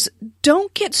 is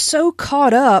don't get so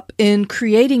caught up in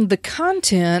creating the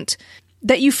content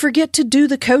that you forget to do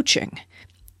the coaching.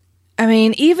 I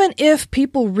mean, even if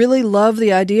people really love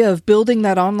the idea of building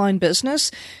that online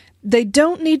business, they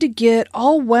don't need to get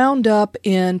all wound up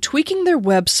in tweaking their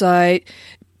website,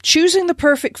 choosing the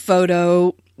perfect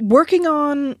photo, working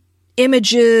on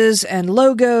images and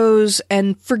logos,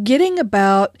 and forgetting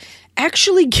about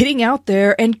actually getting out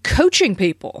there and coaching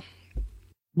people.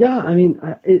 Yeah, I mean,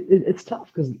 it's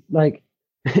tough because, like,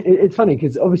 it's funny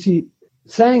because obviously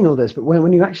saying all this, but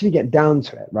when you actually get down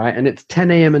to it, right, and it's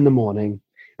 10 a.m. in the morning,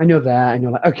 and you're there, and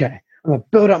you're like, okay, I'm going to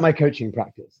build up my coaching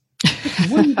practice.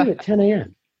 What do you do at 10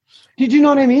 a.m.? Did you know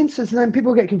what I mean? So then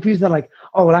people get confused. They're like,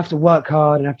 oh, we'll have to work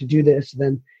hard and have to do this. And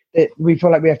then we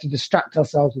feel like we have to distract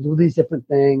ourselves with all these different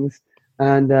things.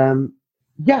 And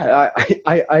I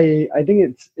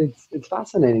think it's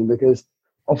fascinating because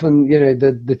often, you know,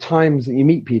 the times that you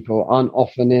meet people aren't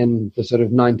often in the sort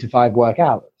of 9 to 5 work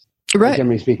hours. Right.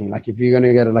 Generally speaking, like if you're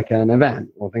going to go to like an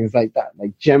event or things like that,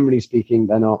 like generally speaking,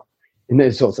 they're not in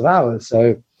those sorts of hours. So,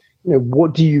 you know,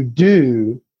 what do you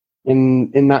do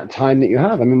in that time that you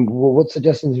have? I mean, what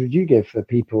suggestions would you give for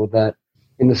people that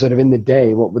in the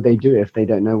day, what would they do if they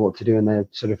don't know what to do and they're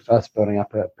sort of first building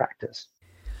up a practice?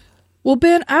 Well,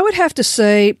 Ben, I would have to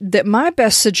say that my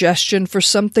best suggestion for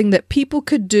something that people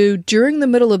could do during the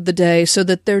middle of the day so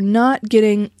that they're not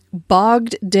getting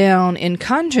bogged down in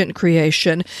content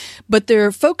creation, but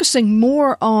they're focusing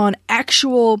more on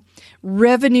actual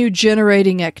revenue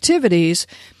generating activities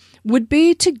would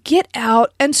be to get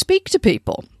out and speak to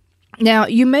people. Now,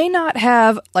 you may not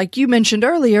have, like you mentioned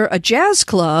earlier, a jazz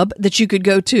club that you could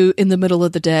go to in the middle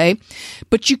of the day,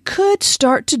 but you could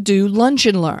start to do lunch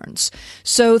and learns.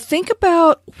 So think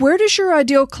about where does your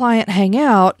ideal client hang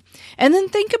out, and then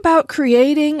think about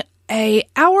creating an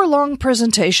hour-long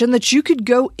presentation that you could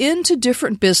go into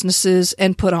different businesses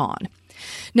and put on.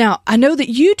 Now, I know that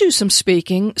you do some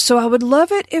speaking, so I would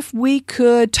love it if we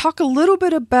could talk a little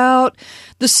bit about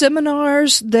the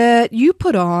seminars that you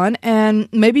put on, and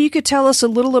maybe you could tell us a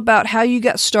little about how you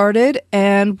got started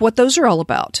and what those are all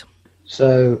about.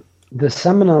 So the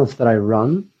seminars that I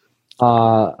run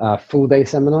are full-day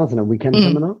seminars and a weekend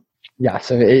seminar. Yeah,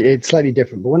 so it's slightly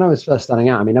different. But when I was first starting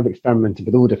out, I mean, I've experimented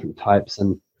with all different types,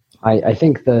 and I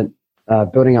think that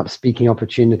building up speaking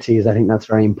opportunities, I think that's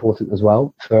very important as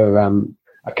well for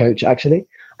a coach, actually.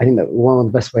 I think that one of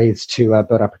the best ways to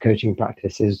build up a coaching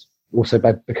practice is also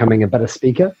by becoming a better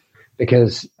speaker,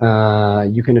 because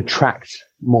you can attract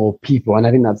more people. And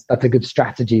I think that's a good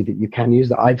strategy that you can use,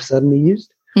 that I've certainly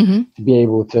used, to be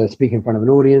able to speak in front of an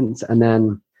audience. And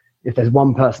then if there's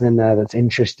one person in there that's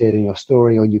interested in your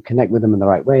story or you connect with them in the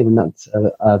right way, then that's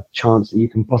a chance that you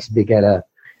can possibly get a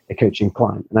coaching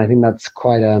client. And I think that's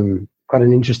quite an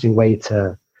interesting way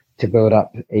to build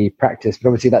up a practice. But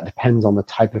obviously that depends on the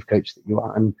type of coach that you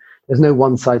are. And there's no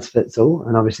one size fits all.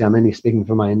 And obviously I'm only speaking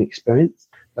from my own experience,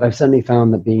 but I've certainly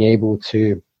found that being able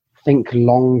to think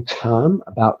long term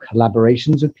about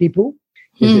collaborations with people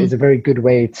is a very good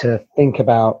way to think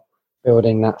about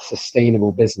building that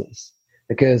sustainable business.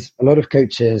 Because a lot of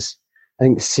coaches, I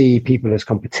think, see people as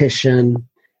competition,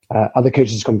 other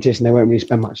coaches as competition. They won't really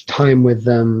spend much time with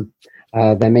them.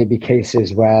 There may be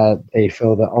cases where they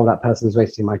feel that, oh, that person's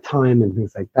wasting my time and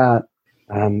things like that.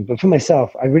 But for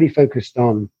myself, I really focused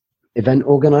on event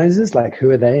organizers, like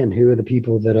who are they and who are the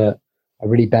people that are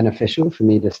really beneficial for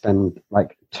me to spend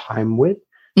like time with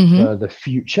for the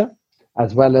future,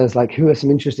 as well as like who are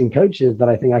some interesting coaches that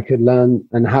I think I could learn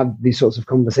and have these sorts of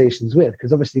conversations with.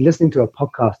 Because obviously listening to a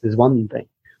podcast is one thing,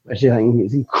 but actually I think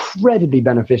it's incredibly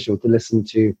beneficial to listen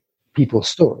to people's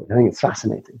stories. I think it's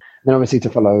fascinating. And obviously to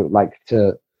follow, like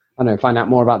to, I don't know, find out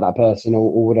more about that person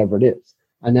or whatever it is.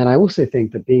 And then I also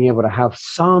think that being able to have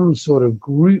some sort of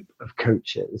group of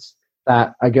coaches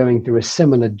that are going through a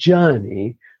similar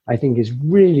journey, I think is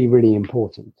really, really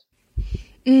important.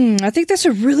 I think that's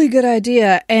a really good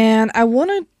idea. And I want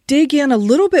to dig in a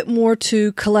little bit more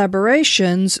to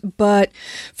collaborations. But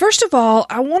first of all,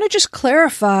 I want to just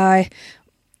clarify,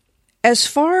 as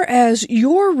far as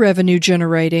your revenue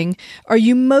generating, are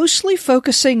you mostly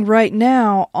focusing right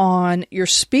now on your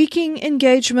speaking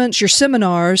engagements, your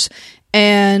seminars,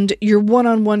 and your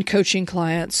one-on-one coaching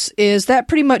clients? Is that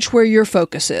pretty much where your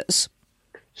focus is?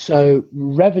 So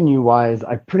revenue-wise,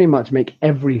 I pretty much make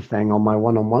everything on my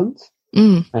one-on-ones.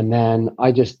 And then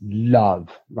I just love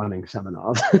running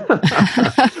seminars.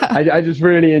 I just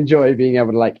really enjoy being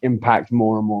able to like impact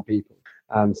more and more people.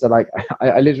 So like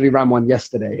I literally ran one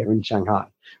yesterday here in Shanghai,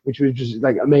 which was just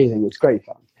like amazing. It's great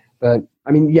fun. But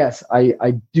I mean, yes,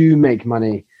 I do make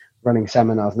money running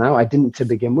seminars now. I didn't to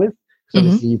begin with. So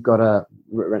obviously you've got to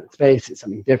rent space. It's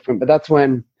something different. But that's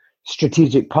when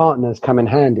strategic partners come in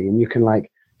handy and you can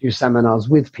like do seminars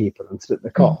with people and split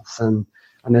the costs. And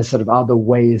and there's sort of other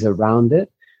ways around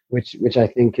it, which I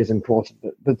think is important.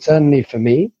 But certainly for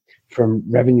me, from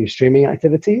revenue streaming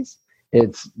activities,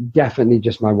 it's definitely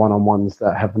just my one-on-ones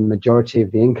that have the majority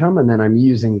of the income, and then I'm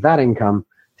using that income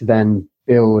to then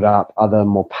build up other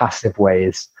more passive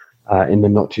ways in the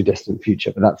not too distant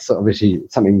future. But that's obviously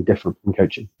something different from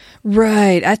coaching.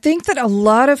 Right. I think that a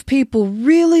lot of people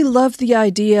really love the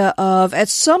idea of, at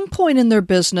some point in their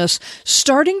business,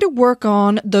 starting to work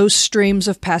on those streams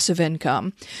of passive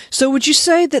income. So would you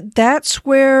say that that's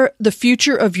where the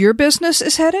future of your business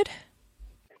is headed?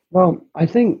 Well, I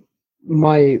think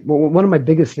one of my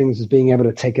biggest things is being able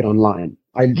to take it online.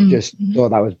 I just thought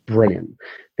that was brilliant,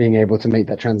 being able to make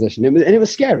that transition. It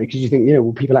was scary because you think,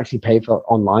 will people actually pay for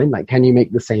online? Like, can you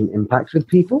make the same impact with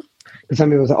people? Because some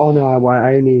people say, oh no,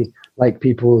 I only like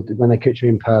people when they coach me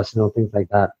in person or things like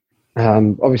that.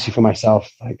 Obviously for myself,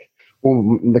 like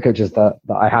all the coaches that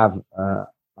I have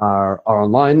are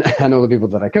online, and all the people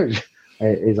that I coach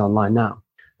is online now.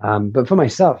 But for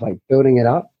myself, like building it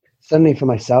up, certainly for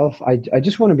myself, I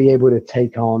just want to be able to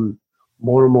take on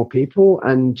more and more people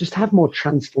and just have more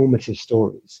transformative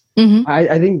stories.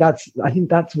 I think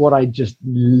that's what I just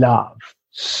love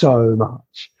so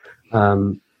much.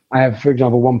 I have, for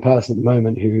example, one person at the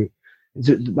moment who is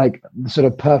like the sort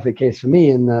of perfect case for me,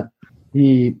 in that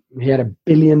he had a $1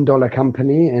 billion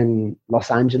company in Los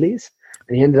Angeles,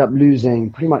 and he ended up losing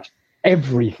pretty much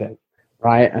everything.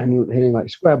 Right. And hitting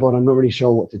like square-board, I'm not really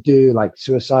sure what to do, like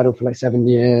suicidal for like 7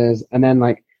 years. And then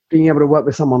like being able to work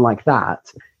with someone like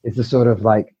that is the sort of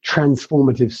like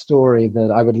transformative story that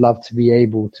I would love to be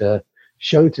able to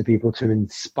show to people to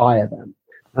inspire them.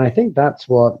 And I think that's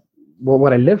what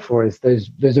I live for, is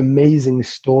those amazing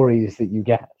stories that you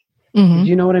get. Do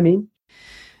you know what I mean?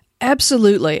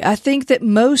 Absolutely. I think that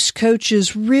most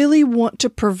coaches really want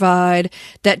to provide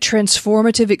that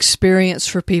transformative experience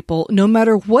for people, no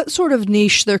matter what sort of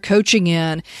niche they're coaching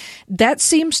in. That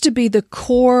seems to be the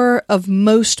core of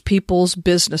most people's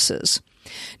businesses.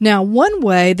 Now, one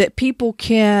way that people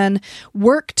can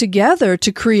work together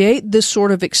to create this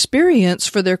sort of experience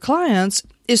for their clients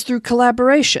is through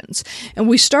collaborations. And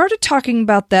we started talking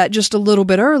about that just a little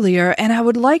bit earlier, and I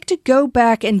would like to go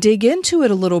back and dig into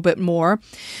it a little bit more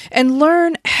and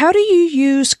learn, how do you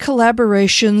use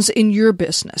collaborations in your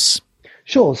business?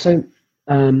 Sure. So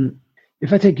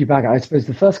if I take you back, I suppose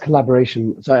the first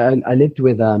collaboration, so I lived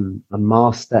with a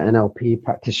master NLP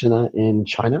practitioner in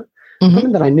China.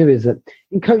 Something that I knew is that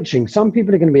in coaching, some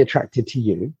people are going to be attracted to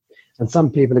you and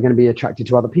some people are going to be attracted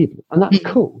to other people. And that's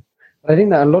cool. But I think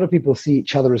that a lot of people see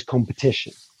each other as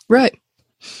competition. Right.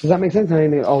 Does that make sense? I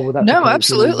think, well, that's no,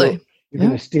 absolutely. You're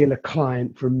going to steal a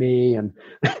client from me. And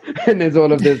there's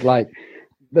all of this, like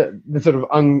the sort of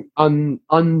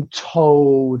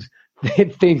untold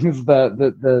things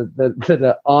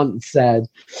that aren't said,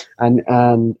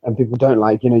 and people don't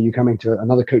like, you coming to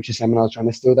another coach's seminar trying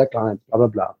to steal their clients, blah, blah,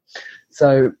 blah.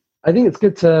 So I think it's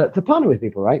good to partner with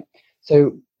people, right?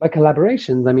 So by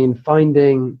collaborations, I mean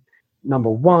finding, number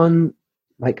one,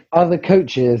 like other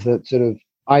coaches that sort of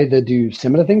either do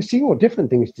similar things to you or different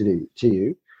things to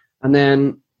you, and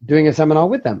then doing a seminar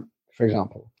with them, for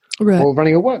example, right, or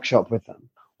running a workshop with them,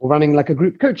 or running like a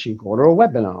group coaching call or a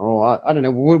webinar, or I don't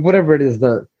know, whatever it is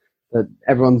that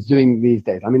everyone's doing these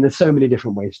days. I mean, there's so many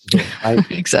different ways to do it,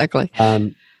 right? Exactly.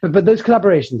 But those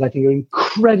collaborations, I think, are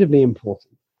incredibly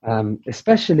important,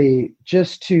 especially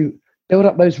just to build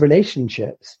up those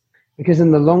relationships, because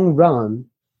in the long run,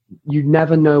 you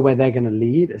never know where they're going to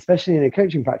lead, especially in a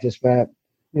coaching practice where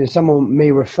someone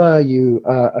may refer you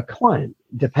a client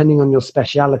depending on your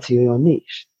speciality or your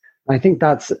niche. I think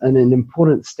that's an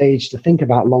important stage to think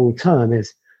about long term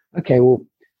is, okay, well,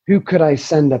 who could I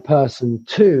send a person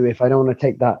to if I don't want to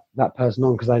take that person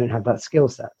on because I don't have that skill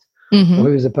set? Or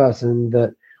who's a person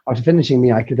that after finishing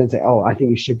me, I could then say, oh, I think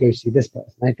you should go see this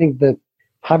person. I think that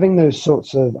having those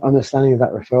sorts of understanding of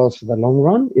that referrals for the long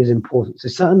run is important. So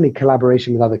certainly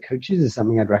collaboration with other coaches is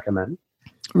something I'd recommend.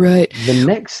 Right. The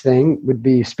next thing would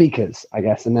be speakers, I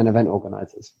guess, and then event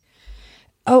organizers.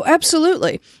 Oh,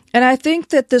 absolutely. And I think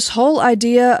that this whole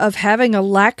idea of having a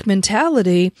lack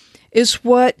mentality is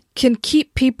what can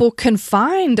keep people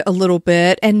confined a little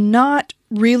bit and not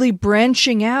really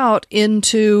branching out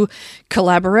into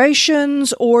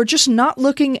collaborations or just not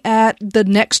looking at the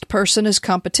next person as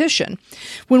competition.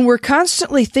 When we're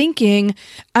constantly thinking,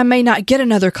 I may not get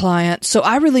another client, so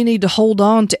I really need to hold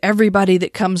on to everybody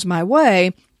that comes my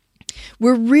way,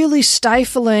 we're really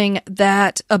stifling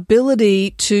that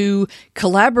ability to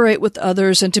collaborate with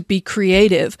others and to be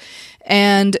creative.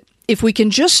 And if we can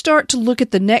just start to look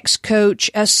at the next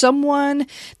coach as someone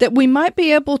that we might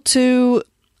be able to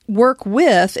work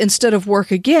with instead of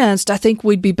work against, I think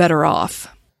we'd be better off.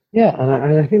 Yeah,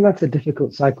 and I think that's a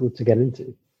difficult cycle to get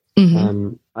into.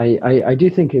 Mm-hmm. I do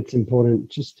think it's important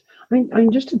just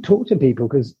to talk to people,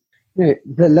 because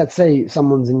let's say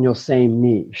someone's in your same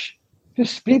niche,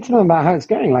 just speak to them about how it's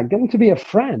going. Like, get them to be a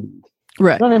friend.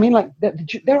 Right. You know what I mean? Like,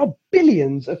 there are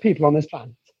billions of people on this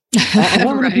planet. And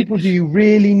how many people do you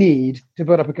really need to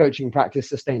build up a coaching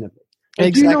practice sustainably? Like,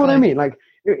 exactly. Do you know what I mean? Like,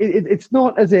 it's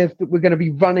not as if we're going to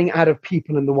be running out of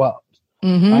people in the world.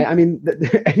 Mm-hmm. Right? I mean,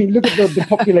 look at the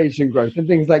population growth and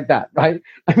things like that, right?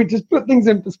 I mean, just put things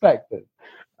in perspective.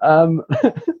 I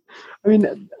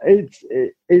mean,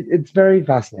 it's very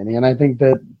fascinating, and I think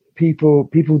that people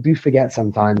do forget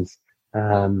sometimes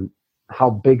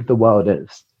how big the world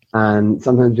is, and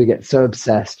sometimes we get so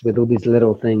obsessed with all these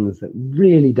little things that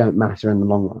really don't matter in the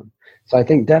long run. So I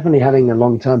think definitely having a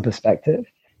long-term perspective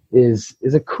is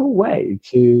a cool way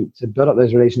to build up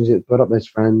those relationships, build up those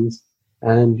friends.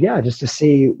 And just to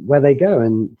see where they go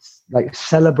and like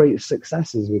celebrate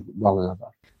successes with one another.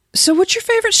 So what's your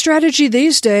favorite strategy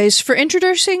these days for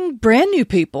introducing brand new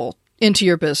people into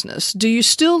your business? Do you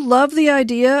still love the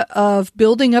idea of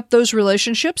building up those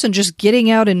relationships and just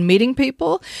getting out and meeting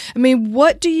people? I mean,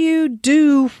 what do you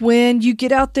do when you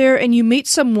get out there and you meet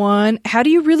someone? How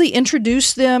do you really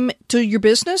introduce them to your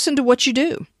business and to what you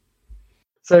do?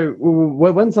 So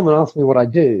when someone asks me what I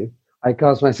do, I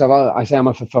ask myself, I say I'm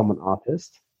a fulfillment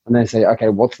artist. And they say, okay,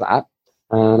 what's that?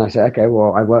 And I say, okay,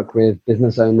 well, I work with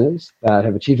business owners that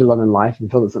have achieved a lot in life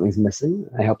and feel that something's missing.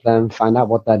 I help them find out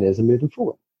what that is and move them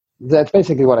forward. That's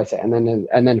basically what I say. And then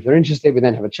if they're interested, we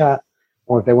then have a chat.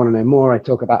 Or if they want to know more, I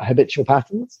talk about habitual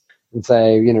patterns and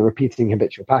say, repeating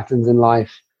habitual patterns in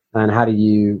life. And how do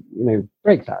you,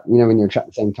 break that? When you attract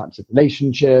the same types of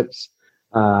relationships,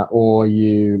 or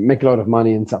you make a lot of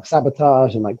money and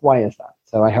self-sabotage, and like, why is that?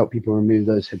 So I help people remove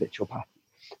those habitual patterns.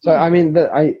 So, I mean,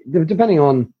 depending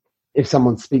on if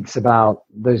someone speaks about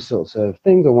those sorts of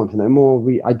things or want to know more,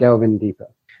 I delve in deeper.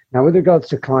 Now, with regards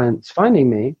to clients finding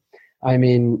me, I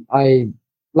mean,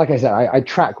 like I said, I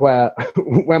track where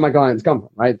my clients come from,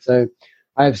 right? So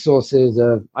I have sources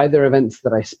of either events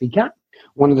that I speak at.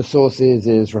 One of the sources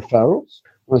is referrals.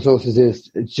 One of the sources is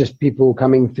it's just people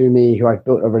coming through me who I've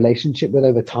built a relationship with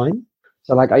over time.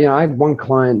 So like, I had one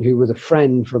client who was a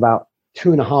friend for about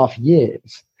 2.5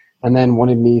 years and then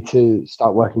wanted me to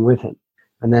start working with him.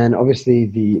 And then obviously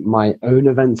my own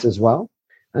events as well.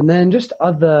 And then just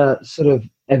other sort of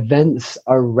events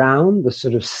around the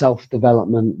sort of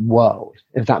self-development world,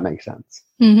 if that makes sense.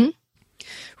 Mm-hmm.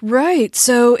 Right.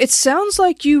 So it sounds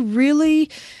like you really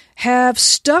have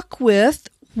stuck with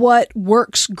what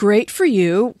works great for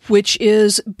you, which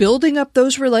is building up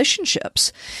those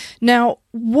relationships. Now,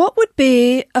 what would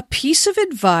be a piece of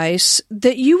advice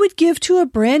that you would give to a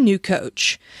brand new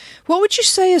coach? What would you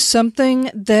say is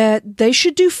something that they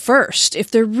should do first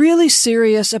if they're really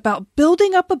serious about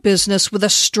building up a business with a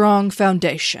strong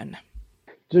foundation?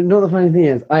 Do you know what the funny thing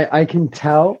is? I can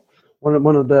tell one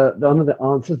of the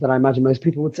answers that I imagine most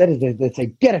people would say is they'd say,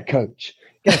 get a coach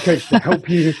to help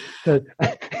you to...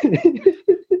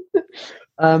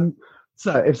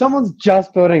 So if someone's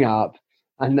just building up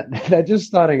and they're just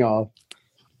starting off,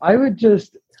 I'd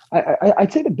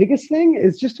say the biggest thing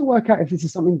is just to work out if this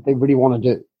is something they really want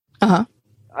to do. Uh-huh.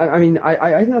 I mean,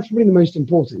 I think that's really the most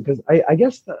important, because I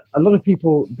guess that a lot of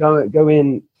people go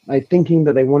in like thinking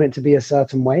that they want it to be a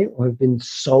certain way or have been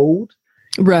sold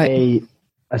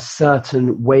a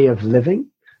certain way of living.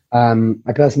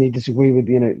 I personally disagree with,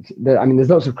 there's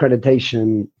lots of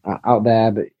accreditation out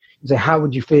there, but so how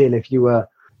would you feel if you were,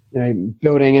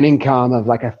 building an income of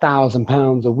like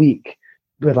 £1,000 a week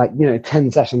with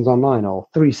 10 sessions online or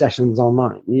 3 sessions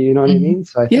online? You know what I mean?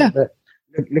 So I think that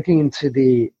looking into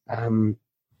the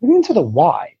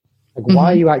why,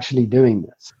 why are you actually doing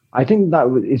this? I think that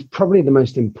is probably the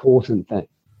most important thing,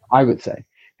 I would say,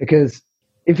 because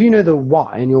if you know the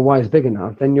why and your why is big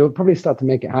enough, then you'll probably start to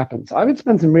make it happen. So I would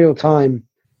spend some real time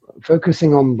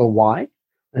focusing on the why.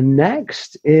 And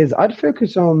next is I'd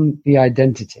focus on the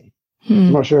identity.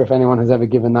 I'm not sure if anyone has ever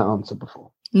given that answer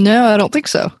before. No, I don't think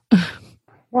so.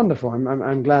 Wonderful.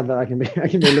 I'm glad that I can be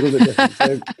a little bit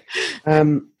different.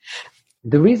 So,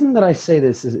 the reason that I say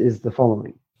this is the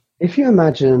following. If you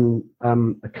imagine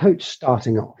a coach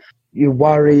starting off, you're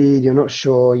worried, you're not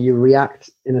sure, you react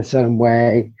in a certain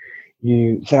way.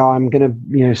 You say, I'm going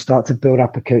to start to build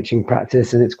up a coaching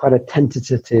practice, and it's quite a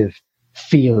tentative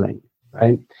feeling.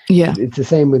 Right? Yeah. It's the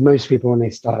same with most people when they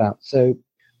start out. So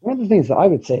one of the things that I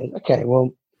would say is, okay, well,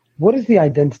 what is the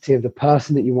identity of the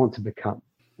person that you want to become?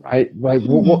 Right? Like,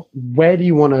 where do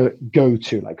you want to go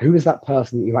to? Like, who is that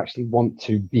person that you actually want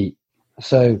to be?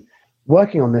 So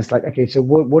working on this, like, okay, so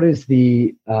what is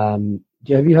the, have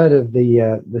you heard of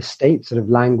the state sort of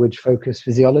language focused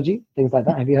physiology, things like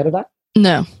that? Have you heard of that?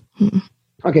 No.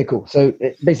 Okay, cool. So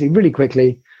basically really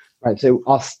quickly, right. So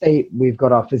our state, we've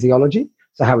got our physiology.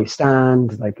 So how we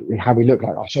stand, like how we look,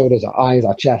 like our shoulders, our eyes,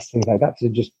 our chest, things like that. So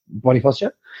just body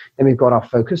posture. Then we've got our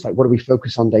focus, like what do we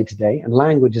focus on day to day? And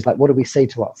language is like, what do we say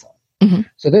to ourselves? Mm-hmm.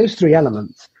 So those three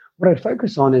elements, what I'd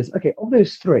focus on is, okay, of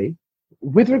those three,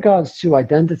 with regards to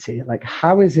identity, like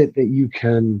how is it that you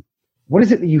can, what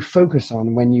is it that you focus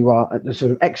on when you are the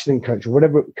sort of excellent coach or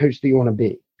whatever coach that you want to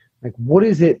be? Like, what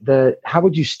is it that, how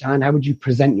would you stand? How would you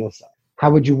present yourself?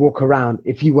 How would you walk around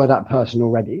if you were that person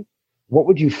already? What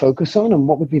would you focus on, and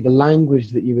what would be the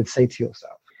language that you would say to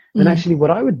yourself? And actually what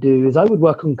I would do is I would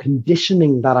work on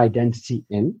conditioning that identity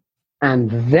in, and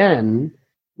then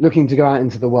looking to go out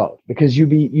into the world, because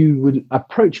you would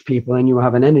approach people and you will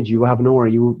have an energy, you will have an aura,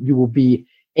 you will be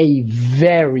a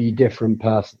very different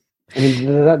person. I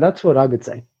mean, that's what I would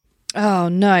say. Oh,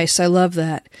 nice. I love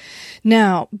that.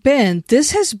 Now, Ben,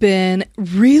 this has been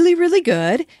really, really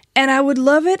good, and I would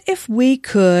love it if we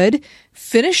could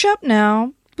finish up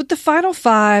now with the final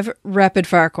 5 rapid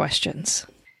fire questions.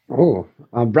 Oh,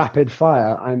 rapid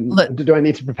fire. Do I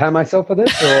need to prepare myself for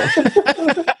this? Or?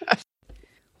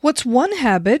 What's one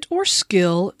habit or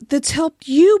skill that's helped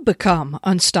you become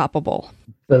unstoppable?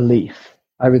 Belief.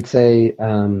 I would say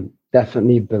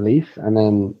definitely belief, and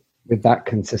then with that,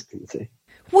 consistency.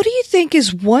 What do you think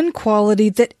is one quality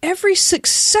that every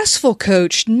successful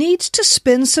coach needs to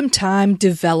spend some time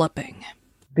developing?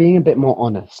 Being a bit more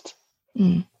honest.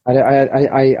 I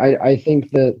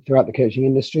think that throughout the coaching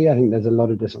industry, I think there's a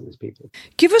lot of dishonest people.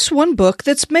 Give us one book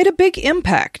that's made a big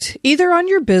impact, either on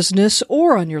your business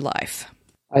or on your life.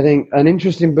 I think an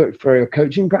interesting book for your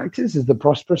coaching practice is The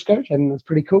Prosperous Coach. I think that's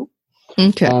pretty cool.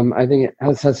 Okay. I think it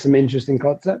has some interesting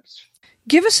concepts.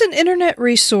 Give us an internet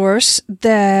resource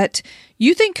that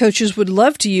you think coaches would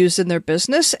love to use in their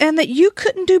business and that you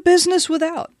couldn't do business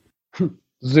without.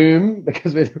 Zoom,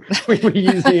 because we're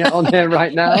using it on here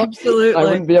right now. Absolutely. I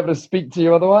wouldn't be able to speak to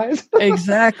you otherwise.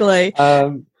 Exactly.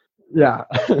 Yeah.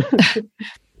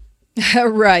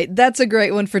 Right. That's a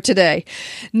great one for today.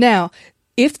 Now,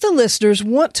 if the listeners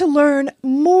want to learn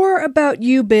more about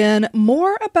you, Ben,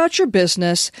 more about your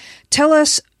business, tell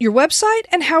us your website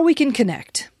and how we can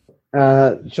connect.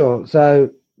 Sure. So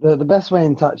the best way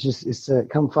in touch is to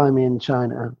come find me in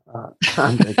China.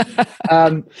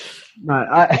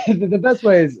 The best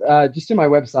way is just to my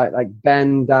website, like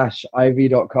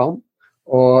ben-ivey.com,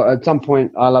 or at some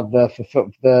point I'll have it's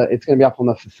going to be up on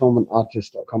the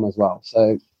fulfillmentartist.com as well.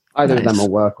 So either of them will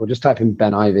work, or just type in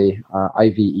Ben Ivey,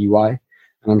 Ivey,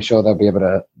 and I'm sure they'll be able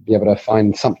to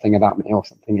find something about me or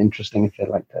something interesting if they'd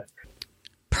like to.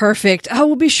 Perfect. I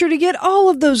will be sure to get all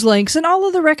of those links and all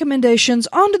of the recommendations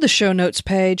onto the show notes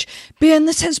page. Ben,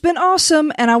 this has been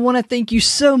awesome, and I want to thank you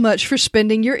so much for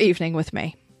spending your evening with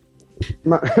me.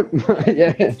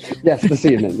 Yes, this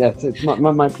evening. Yes, it's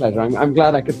my pleasure. I'm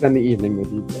glad I could spend the evening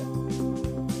with you today.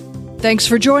 Thanks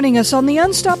for joining us on the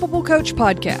Unstoppable Coach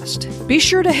podcast. Be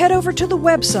sure to head over to the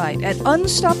website at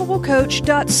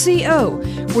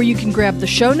unstoppablecoach.co, where you can grab the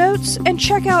show notes and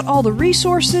check out all the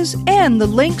resources and the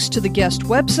links to the guest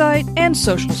website and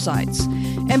social sites.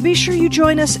 And be sure you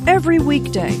join us every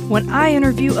weekday when I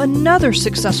interview another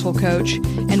successful coach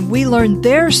and we learn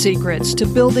their secrets to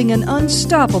building an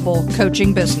unstoppable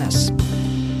coaching business.